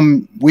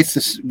come with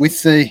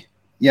the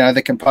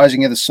the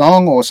composing of the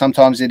song, or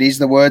sometimes it is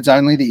the words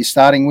only that you're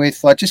starting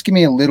with? Like, just give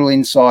me a little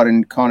insight,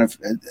 and kind of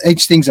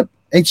each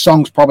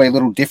song's probably a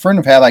little different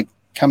of how they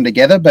come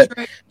together, but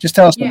True. Just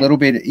tell us a little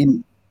bit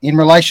in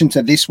relation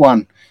to this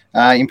one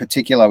in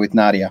particular with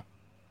Nadia.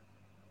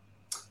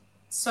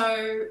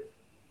 So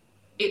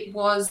it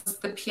was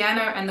the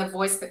piano and the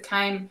voice that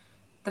came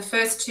the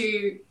first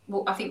two,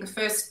 well, I think the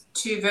first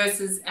two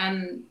verses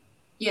and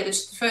the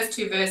first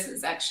two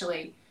verses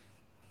actually,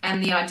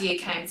 and the idea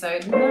came. So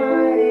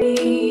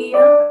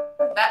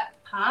that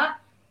part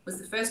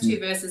was the first two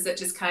verses that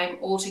just came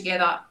all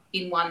together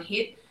in one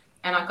hit,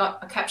 and I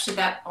captured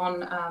that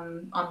on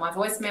my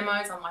voice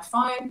memos on my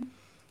phone,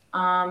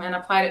 and I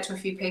played it to a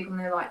few people, and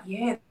they're like,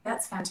 "Yeah,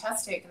 that's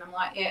fantastic," and I'm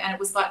like, "Yeah," and it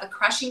was like the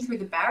crashing through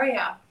the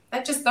barrier.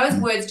 Those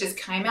words just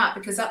came out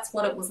because that's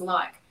what it was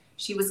like.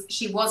 She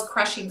was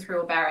crashing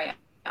through a barrier.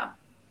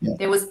 Yeah.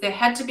 There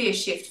had to be a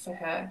shift for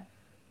her.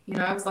 It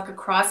was like a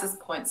crisis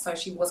point. So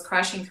she was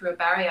crashing through a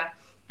barrier,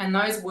 and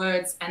those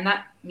words and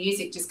that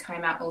music just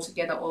came out all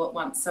together all at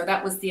once. So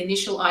that was the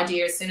initial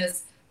idea. As soon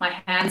as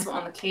my hands were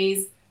on the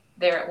keys,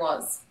 there it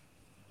was.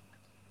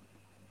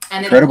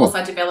 And then Incredible. of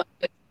course I developed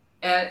it.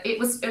 It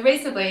was a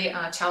reasonably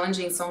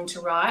challenging song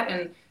to write,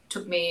 and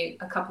took me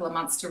a couple of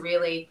months to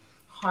really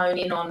hone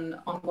in on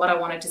what I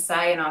wanted to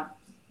say. And I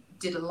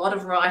did a lot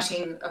of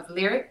writing of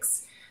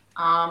lyrics,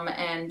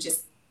 and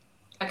just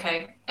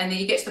and then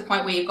you get to the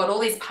point where you've got all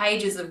these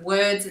pages of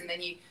words, and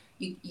then you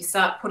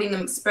start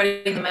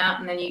spreading them out,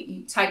 and then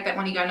you take that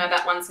one, you go, no,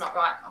 that one's not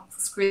right, I'll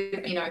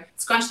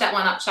scrunch that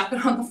one up, chuck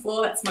it on the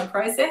floor. That's my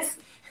process.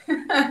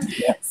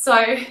 Yeah. So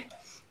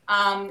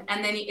and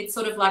then it's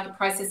sort of like a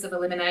process of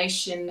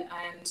elimination,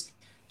 and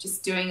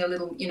just doing a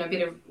little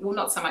bit of, well,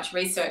 not so much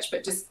research,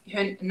 but just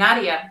her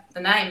Nadia,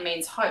 the name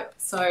means hope.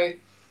 So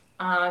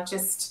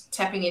just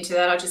tapping into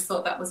that, I just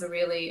thought that was a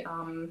really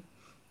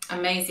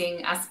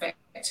amazing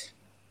aspect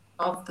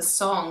of the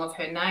song, of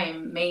her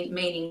name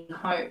meaning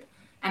hope,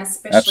 and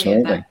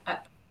especially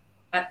at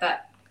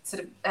that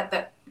sort of at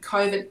that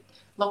COVID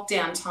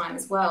lockdown time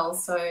as well.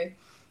 So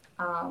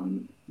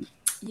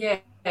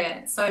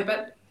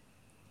but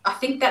I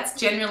think that's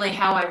generally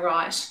how I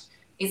write.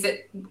 Is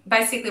it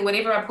basically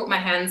whenever I put my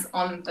hands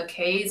on the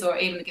keys or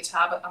even the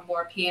guitar, but I'm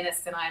more a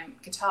pianist than I'm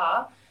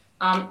guitar,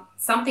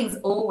 something's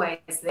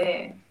always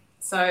there.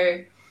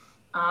 So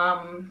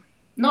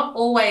not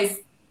always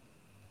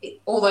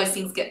all those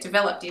things get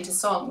developed into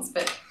songs,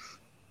 but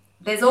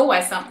there's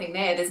always something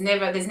there. There's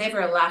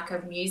never a lack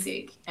of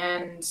music,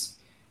 and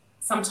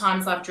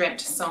sometimes I've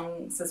dreamt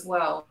songs as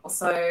well.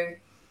 So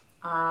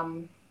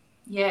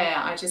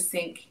I just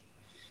think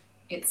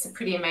it's a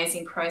pretty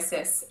amazing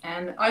process,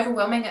 and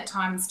overwhelming at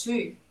times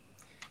too,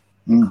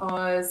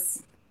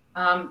 because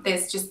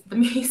there's just, the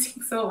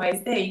music's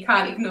always there. You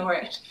can't ignore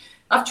it.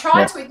 I've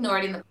tried to ignore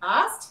it in the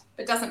past,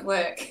 but it doesn't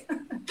work.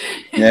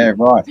 Yeah,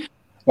 right.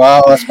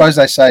 Well, I suppose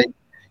they say,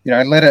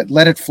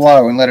 let it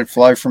flow, and let it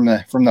flow from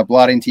the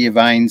blood into your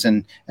veins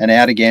and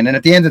out again. And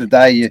at the end of the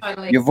day,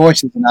 Totally. your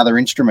voice is another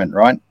instrument,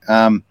 right?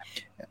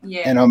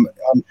 Yeah. And I'm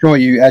sure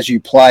as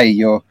you play,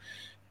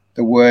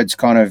 the words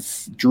kind of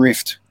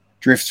drift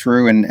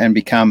through and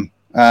become,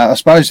 I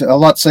suppose, a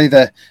lot.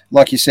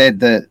 Like you said,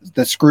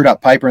 the screwed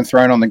up paper and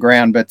thrown on the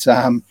ground. But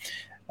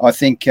I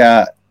think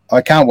I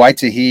can't wait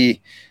to hear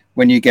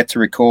when you get to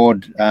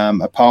record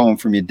a poem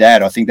from your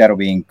dad. I think that'll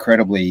be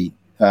incredibly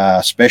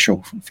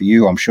special for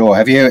you, I'm sure.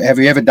 Have you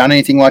ever done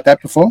anything like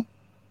that before,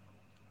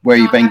 where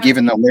you've been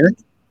given the lyric?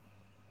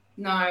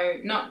 No,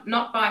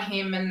 not by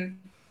him, and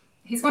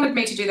he's wanted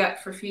me to do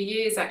that for a few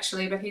years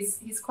actually. But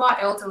he's quite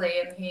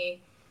elderly, and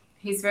he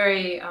he's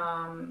very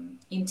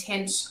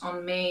intent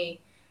on me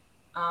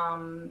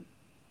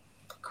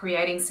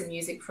creating some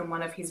music from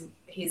one of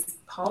his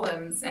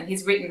poems, and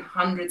he's written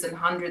hundreds and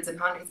hundreds and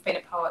hundreds. He's been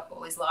a poet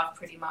all his life,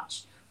 pretty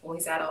much all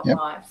his adult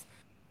life.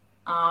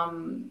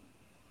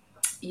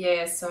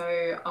 Yeah,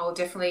 so I'll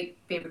definitely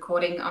be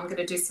recording. I'm going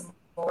to do some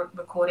more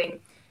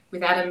recording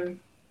with Adam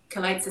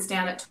Kaleitsis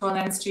down at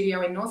Toyland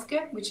Studio in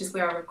Northcote, which is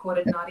where I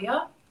recorded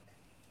Nadia.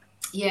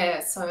 Yeah,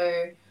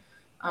 so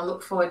I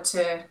look forward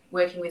to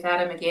working with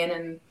Adam again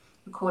and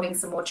recording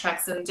some more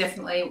tracks, and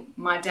definitely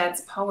my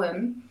dad's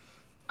poem,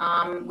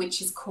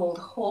 which is called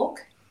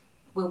Hawk,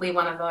 will be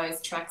one of those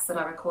tracks that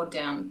I record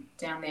down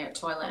there at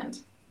Toyland.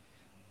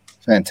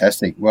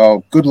 Fantastic.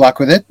 Well, good luck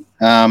with it.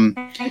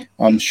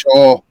 I'm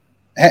sure.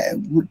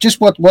 Just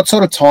what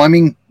sort of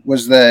timing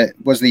was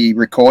the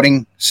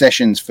recording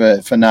sessions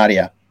for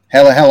Nadia?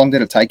 How long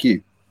did it take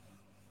you?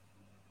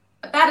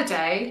 About a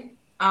day.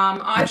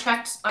 I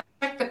tracked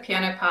the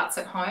piano parts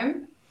at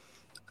home.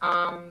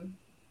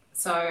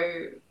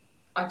 So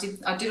I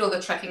did all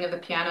the tracking of the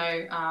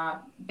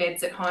piano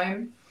beds at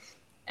home,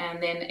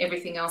 and then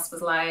everything else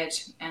was layered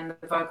and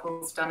the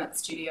vocals done at the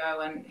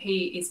studio. And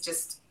he's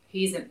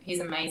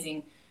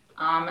amazing.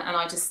 And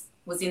I just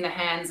was in the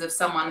hands of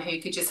someone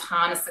who could just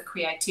harness the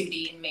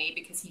creativity in me,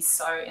 because he's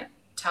so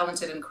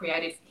talented and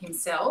creative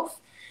himself.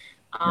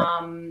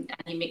 And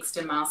he mixed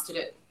and mastered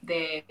it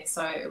there.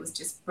 So it was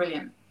just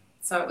brilliant.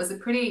 So it was a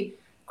pretty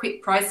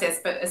quick process,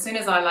 but as soon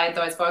as I laid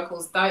those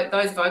vocals,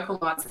 those vocal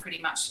lines are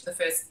pretty much the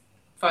first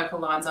vocal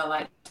lines I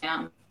laid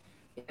down.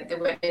 There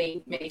weren't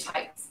many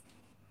takes.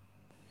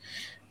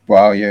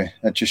 Wow, yeah,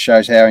 that just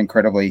shows how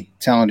incredibly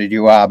talented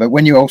you are. But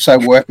when you also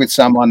work with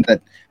someone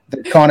that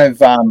kind of,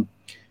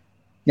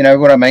 you know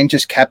what I mean,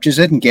 just captures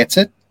it and gets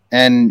it,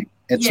 and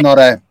it's not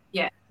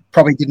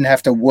probably didn't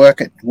have to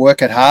work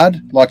it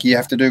hard like you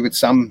have to do with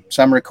some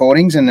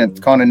recordings, and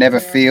it kind of never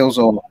feels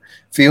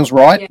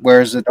right.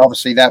 Whereas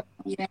obviously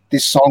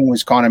this song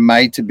was kind of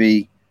made to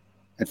be,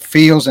 it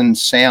feels and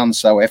sounds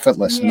so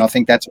effortless, and I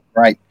think that's a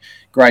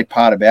great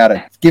part about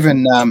it.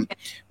 Given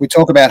we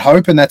talk about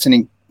hope, and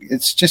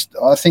it's just,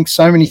 I think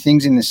so many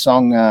things in this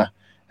song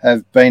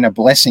have been a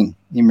blessing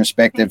in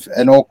respect of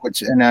an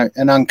awkward and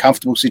an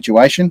uncomfortable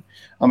situation.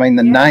 I mean,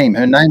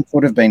 her name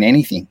could have been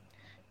anything,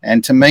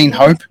 and to mean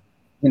hope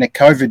in a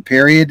COVID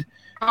period.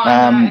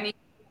 And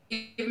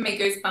you're giving me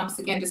goosebumps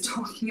again just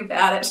talking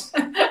about it.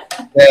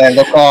 Yeah,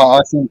 look, I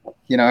think,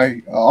 you know,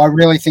 I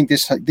really think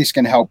this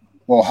can help,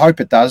 or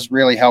hope it does,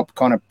 really help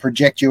kind of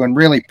project you and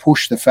really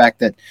push the fact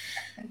that,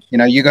 you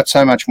know, you got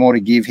so much more to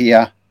give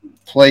here.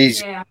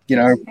 Please, you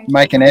know,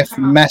 make an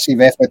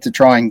massive effort to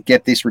try and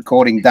get this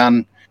recording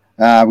done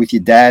with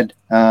your dad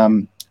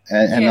and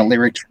the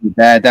lyrics from your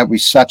dad. That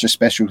was such a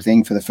special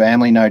thing for the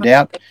family, no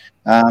doubt.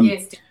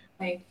 Yes,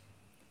 definitely.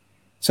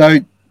 So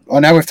I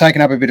know we've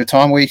taken up a bit of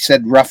time. We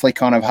said roughly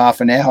kind of half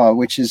an hour,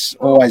 which is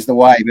always the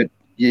way. But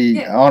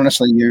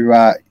honestly,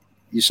 you're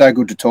so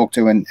good to talk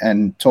to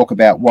and talk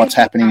about what's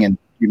happening in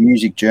your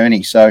music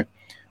journey. So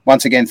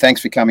once again,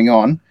 thanks for coming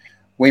on.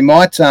 We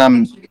might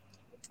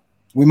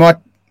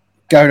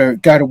go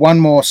to one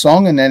more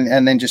song and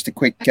then just a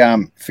quick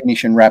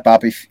finish and wrap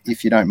up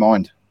if you don't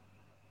mind.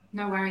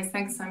 No worries.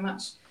 Thanks so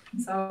much.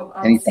 So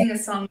I'll sing a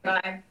song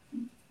that I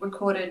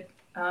recorded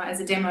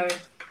as a demo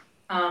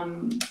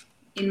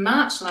in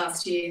March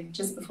last year,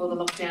 just before the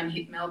lockdown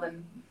hit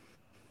Melbourne.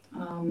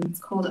 It's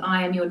called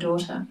I Am Your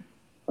Daughter.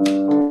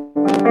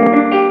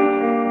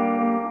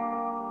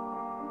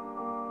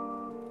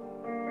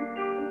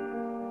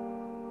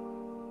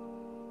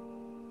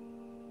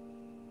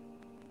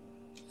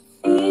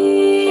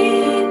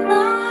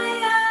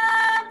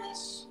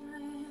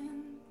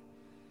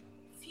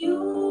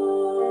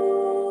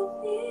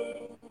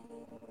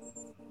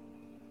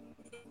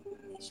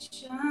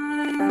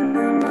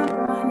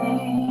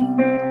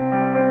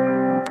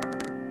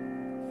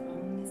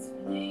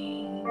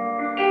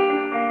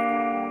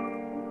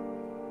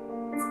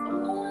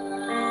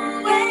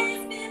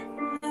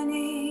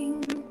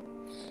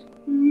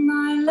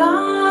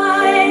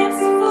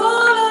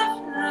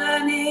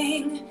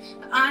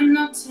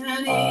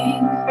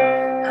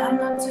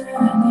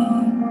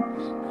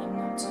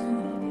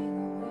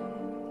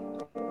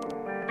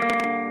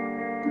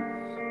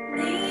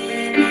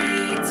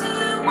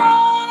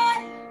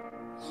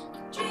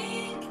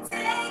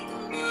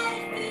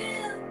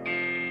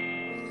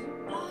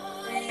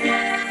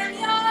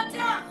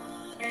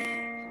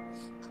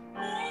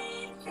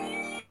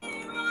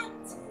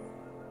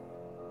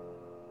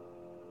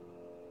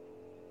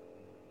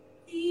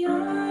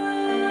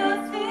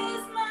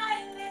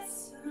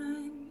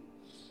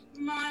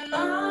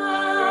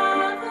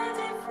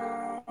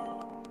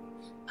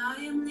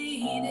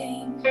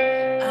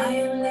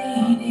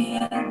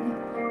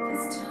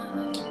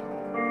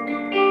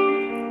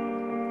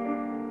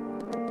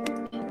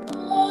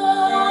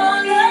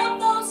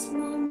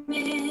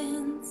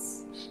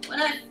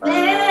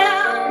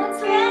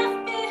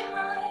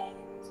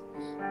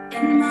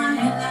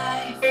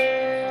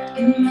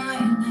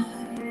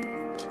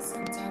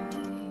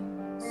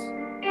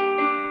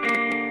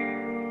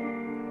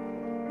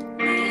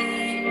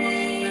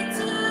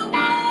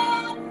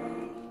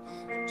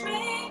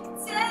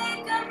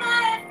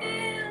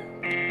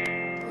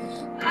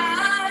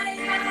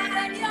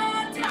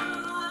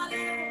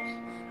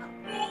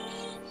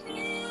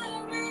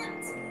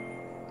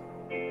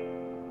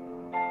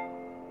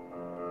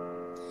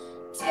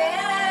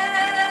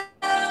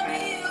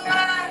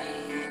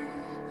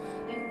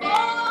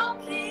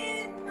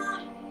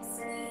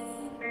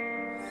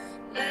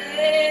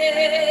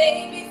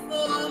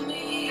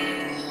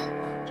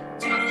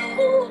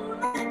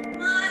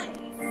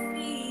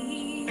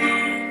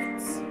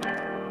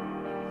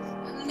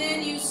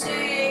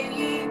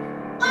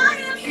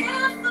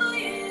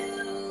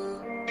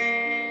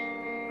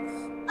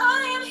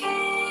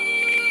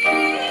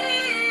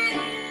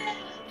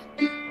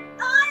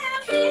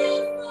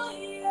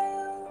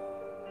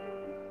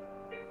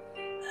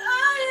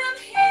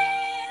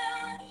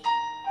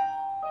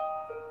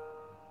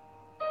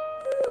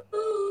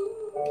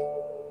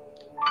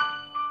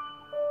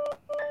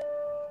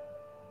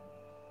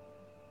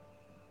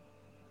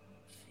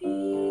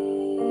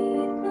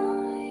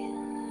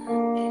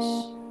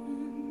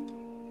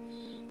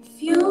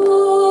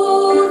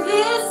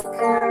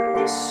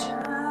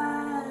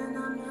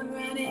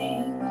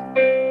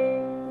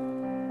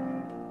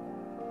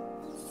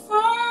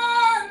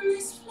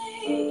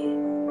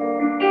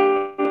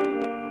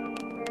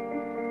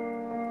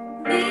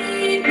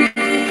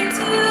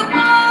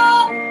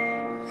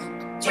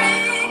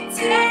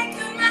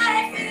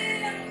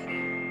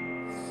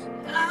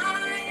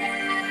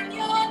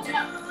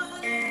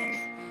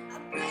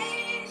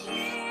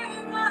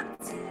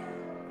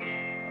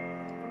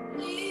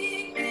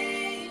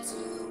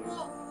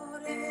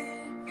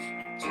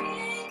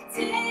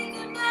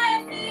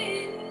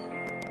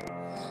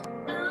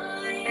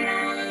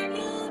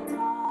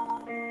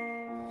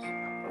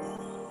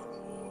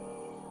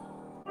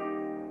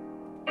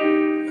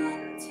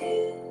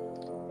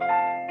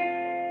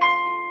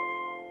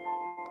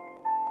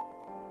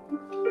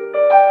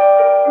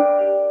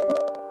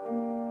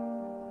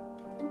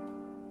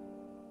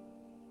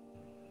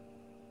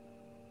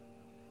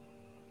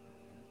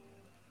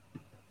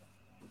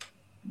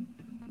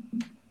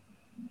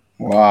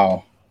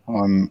 Wow.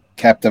 I'm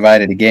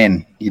captivated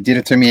again. You did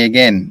it to me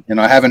again.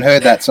 And I haven't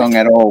heard that song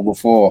at all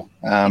before,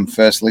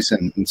 first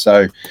listen. And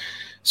so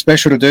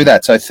special to do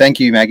that. So thank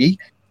you, Maggie.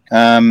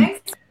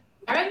 Thanks,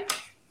 Aaron.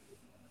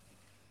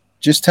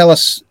 Just tell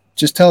us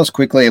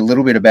quickly a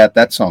little bit about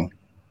that song.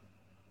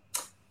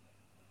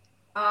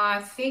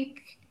 I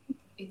think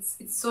it's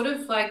sort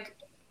of like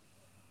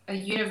a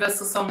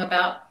universal song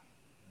about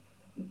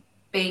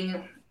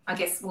being, I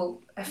guess,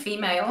 a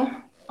female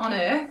on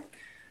Earth,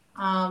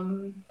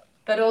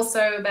 but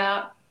also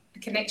about the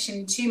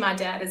connection to my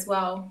dad as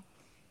well.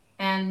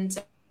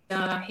 And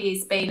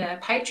he's been a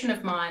patron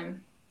of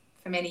mine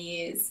for many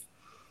years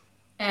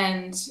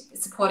and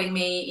supporting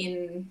me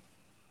in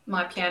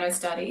my piano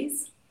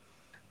studies.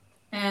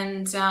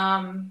 And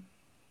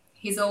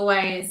he's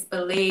always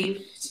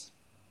believed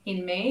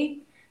in me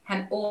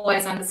and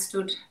always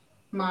understood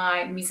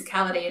my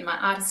musicality and my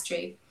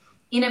artistry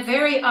in a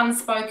very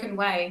unspoken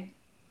way.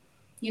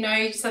 You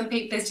know, some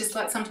people,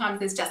 sometimes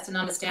there's just an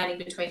understanding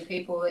between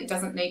people. It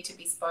doesn't need to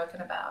be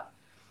spoken about.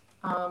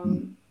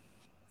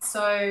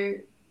 So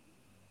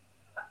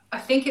I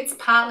think it's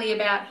partly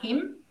about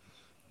him,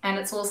 and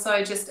it's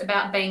also just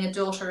about being a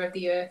daughter of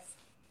the earth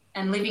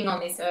and living on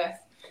this earth.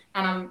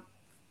 And I'm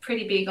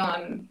pretty big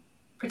on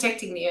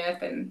protecting the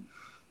earth and,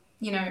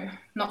 you know,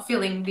 not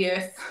filling the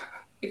earth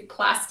with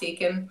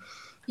plastic and,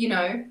 you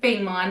know,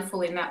 being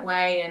mindful in that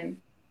way and,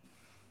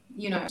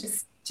 you know,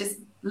 just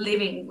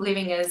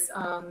living as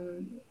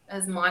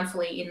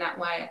mindfully in that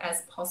way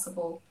as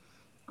possible.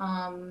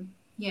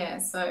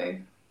 So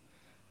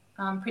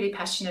I'm pretty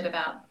passionate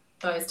about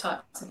those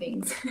types of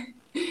things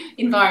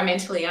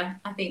environmentally,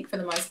 I think, for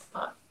the most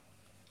part.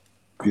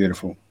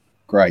 Beautiful.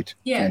 Great.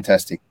 Yeah.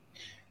 Fantastic.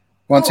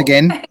 Once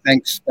again,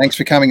 thanks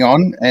for coming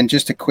on. And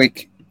just a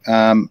quick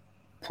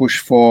push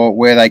for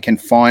where they can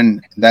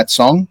find that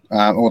song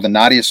or the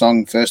Nadia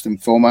song first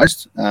and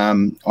foremost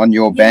on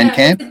your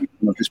Bandcamp.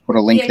 I'll just put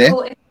a link there.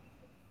 Cool.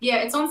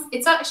 Yeah, it's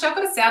actually, I've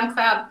got a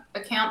SoundCloud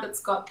account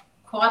that's got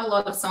quite a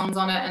lot of songs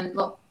on it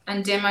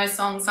and demo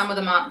songs. Some of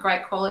them aren't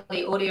great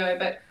quality audio,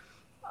 but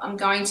I'm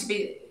going to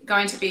be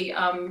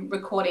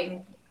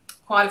recording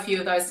quite a few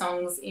of those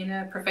songs in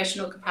a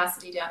professional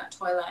capacity down at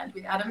Toyland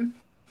with Adam.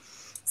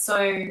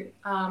 So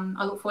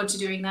I look forward to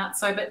doing that.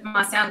 But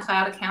my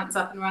SoundCloud account's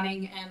up and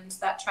running, and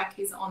that track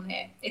is on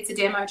there. It's a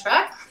demo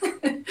track,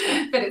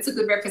 but it's a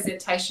good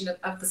representation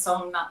of the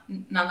song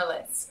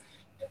nonetheless.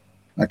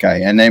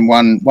 Okay, and then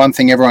one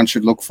thing everyone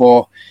should look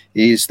for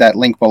is that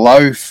link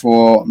below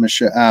for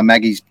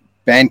Maggie's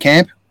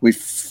Bandcamp with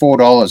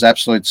 $4,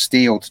 absolute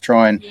steal, to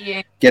try and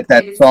get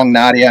that song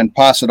Nadia and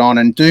pass it on.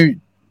 And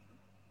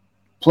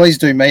please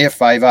do me a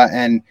favour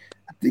and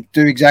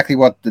do exactly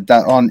what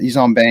is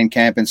on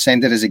Bandcamp and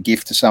send it as a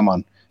gift to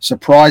someone.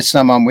 Surprise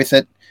someone with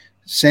it,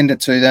 send it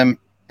to them,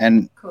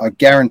 and I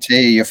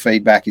guarantee your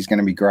feedback is going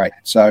to be great.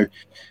 So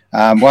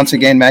once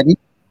again, Maggie,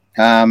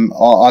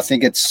 I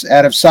think it's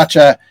out of such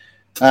a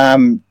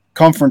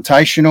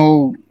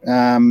confrontational,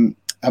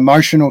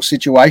 emotional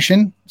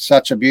situation,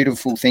 such a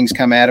beautiful things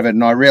come out of it.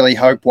 And I really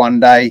hope one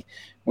day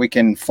we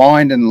can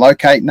find and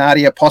locate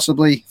Nadia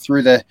possibly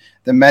through the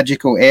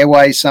magical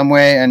airways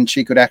somewhere, and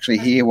she could actually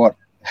hear what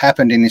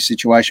happened in this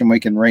situation. We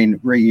can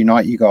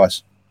reunite you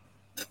guys.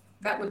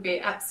 That would be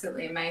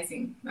absolutely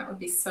amazing. That would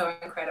be so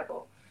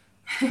incredible.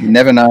 You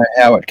never know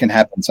how it can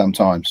happen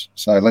sometimes.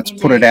 So let's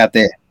put it out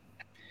there.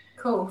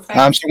 Cool.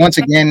 So once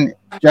again,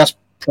 just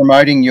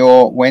promoting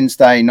your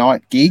Wednesday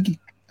night gig.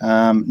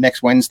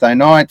 Next Wednesday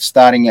night,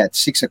 starting at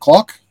 6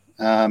 o'clock.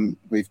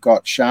 We've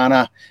got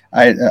Shana,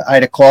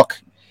 8 o'clock.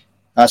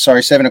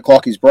 7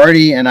 o'clock is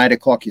Brody, and 8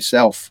 o'clock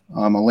yourself.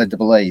 I'm led to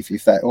believe,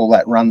 if all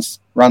that runs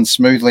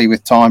smoothly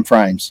with time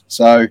frames.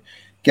 So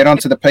get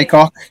onto the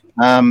Peacock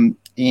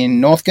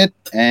in Northcote,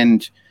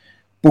 and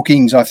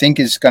bookings, I think,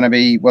 is going to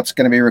be what's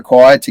going to be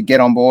required to get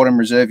on board and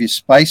reserve your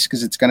space,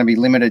 because it's going to be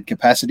limited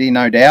capacity,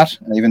 no doubt,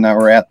 even though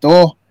we're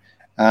outdoor.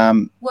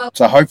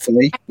 So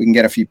hopefully we can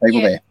get a few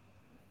people there.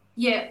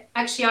 Yeah,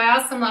 actually, I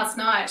asked them last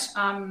night,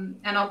 and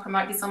I'll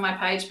promote this on my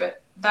page,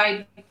 but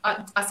I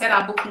said,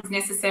 are bookings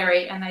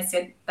necessary? And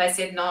they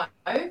said no.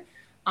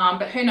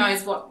 But who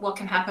knows what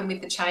can happen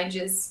with the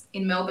changes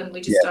in Melbourne?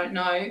 We just don't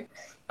know.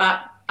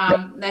 But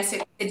they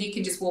said you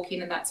can just walk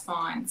in and that's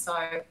fine. So,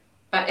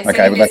 but if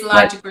there's a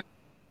larger group,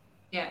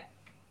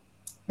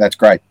 that's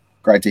great.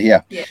 Great to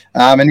hear. Yeah.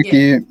 And if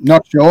you're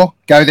not sure,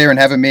 go there and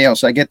have a meal.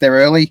 So get there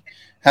early,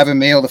 have a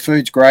meal. The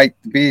food's great,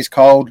 the beer's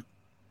cold,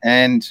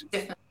 and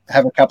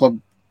have a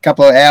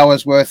couple of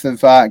hours worth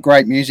of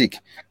great music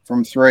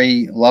from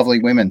three lovely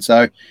women.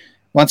 So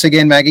once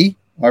again, Maggie,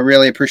 I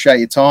really appreciate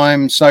your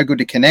time. So good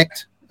to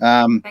connect.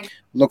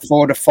 Look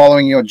forward to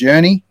following your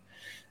journey.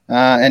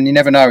 And you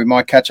never know, we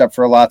might catch up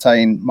for a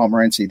latte in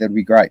Montmorency. That'd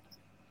be great.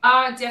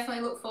 I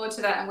definitely look forward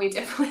to that, and we're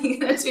definitely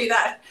going to do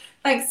that.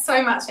 Thanks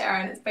so much,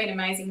 Aaron. It's been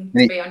amazing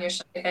to be on your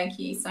show. Thank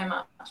you so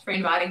much for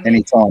inviting me.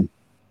 Anytime.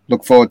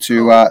 Look forward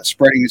to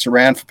spreading this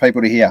around for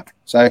people to hear.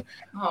 So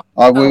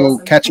I will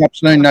catch up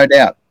soon, no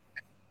doubt.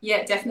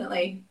 Yeah,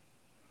 definitely.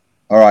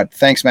 All right.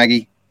 Thanks,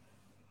 Maggie.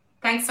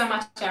 Thanks so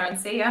much, Aaron.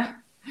 See ya.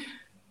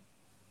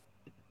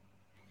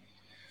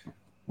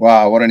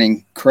 wow, what an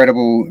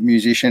incredible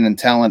musician and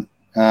talent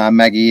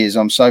Maggie is.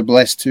 I'm so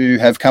blessed to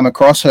have come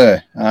across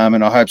her,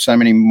 and I hope so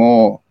many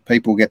more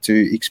people get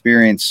to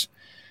experience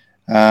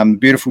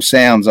beautiful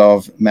sounds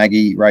of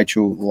Maggie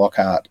Rachel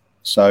Lockhart.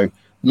 So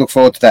look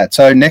forward to that.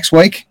 So next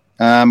week,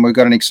 we've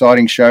got an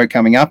exciting show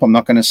coming up. I'm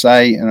not going to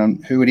say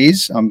who it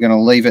is. I'm going to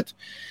leave it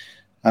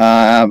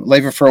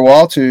for a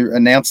while to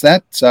announce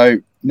that. So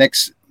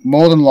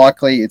more than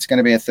likely, it's going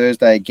to be a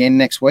Thursday again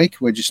next week.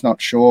 We're just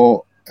not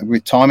sure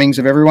with timings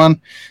of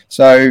everyone.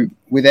 So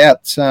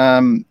without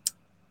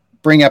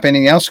bring up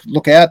anything else,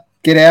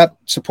 get out,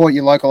 support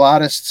your local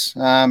artists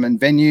and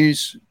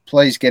venues.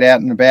 Please get out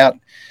and about.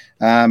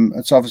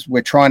 It's obvious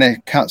we're trying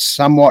to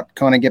somewhat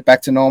kind of get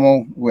back to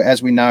normal.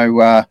 As we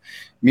know,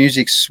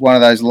 music's one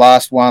of those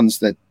last ones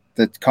that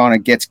kind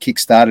of gets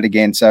kick-started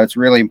again. So it's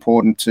really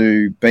important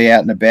to be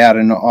out and about.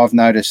 And I've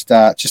noticed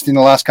just in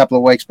the last couple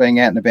of weeks being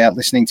out and about,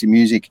 listening to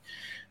music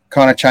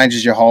kind of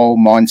changes your whole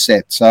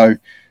mindset. So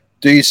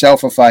do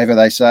yourself a favor,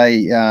 they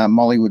say,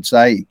 Molly would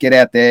say, get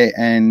out there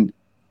and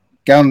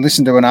go and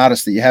listen to an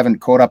artist that you haven't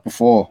caught up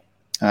before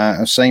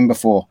or seen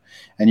before,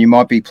 and you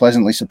might be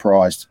pleasantly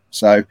surprised.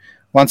 So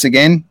once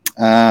again,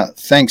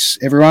 thanks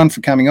everyone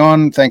for coming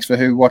on. Thanks for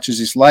who watches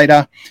this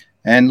later,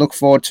 and look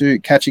forward to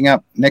catching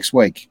up next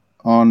week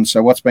on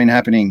So What's Been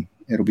Happening.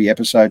 It'll be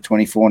episode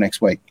 24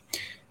 next week.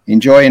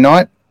 Enjoy your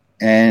night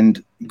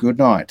and good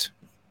night.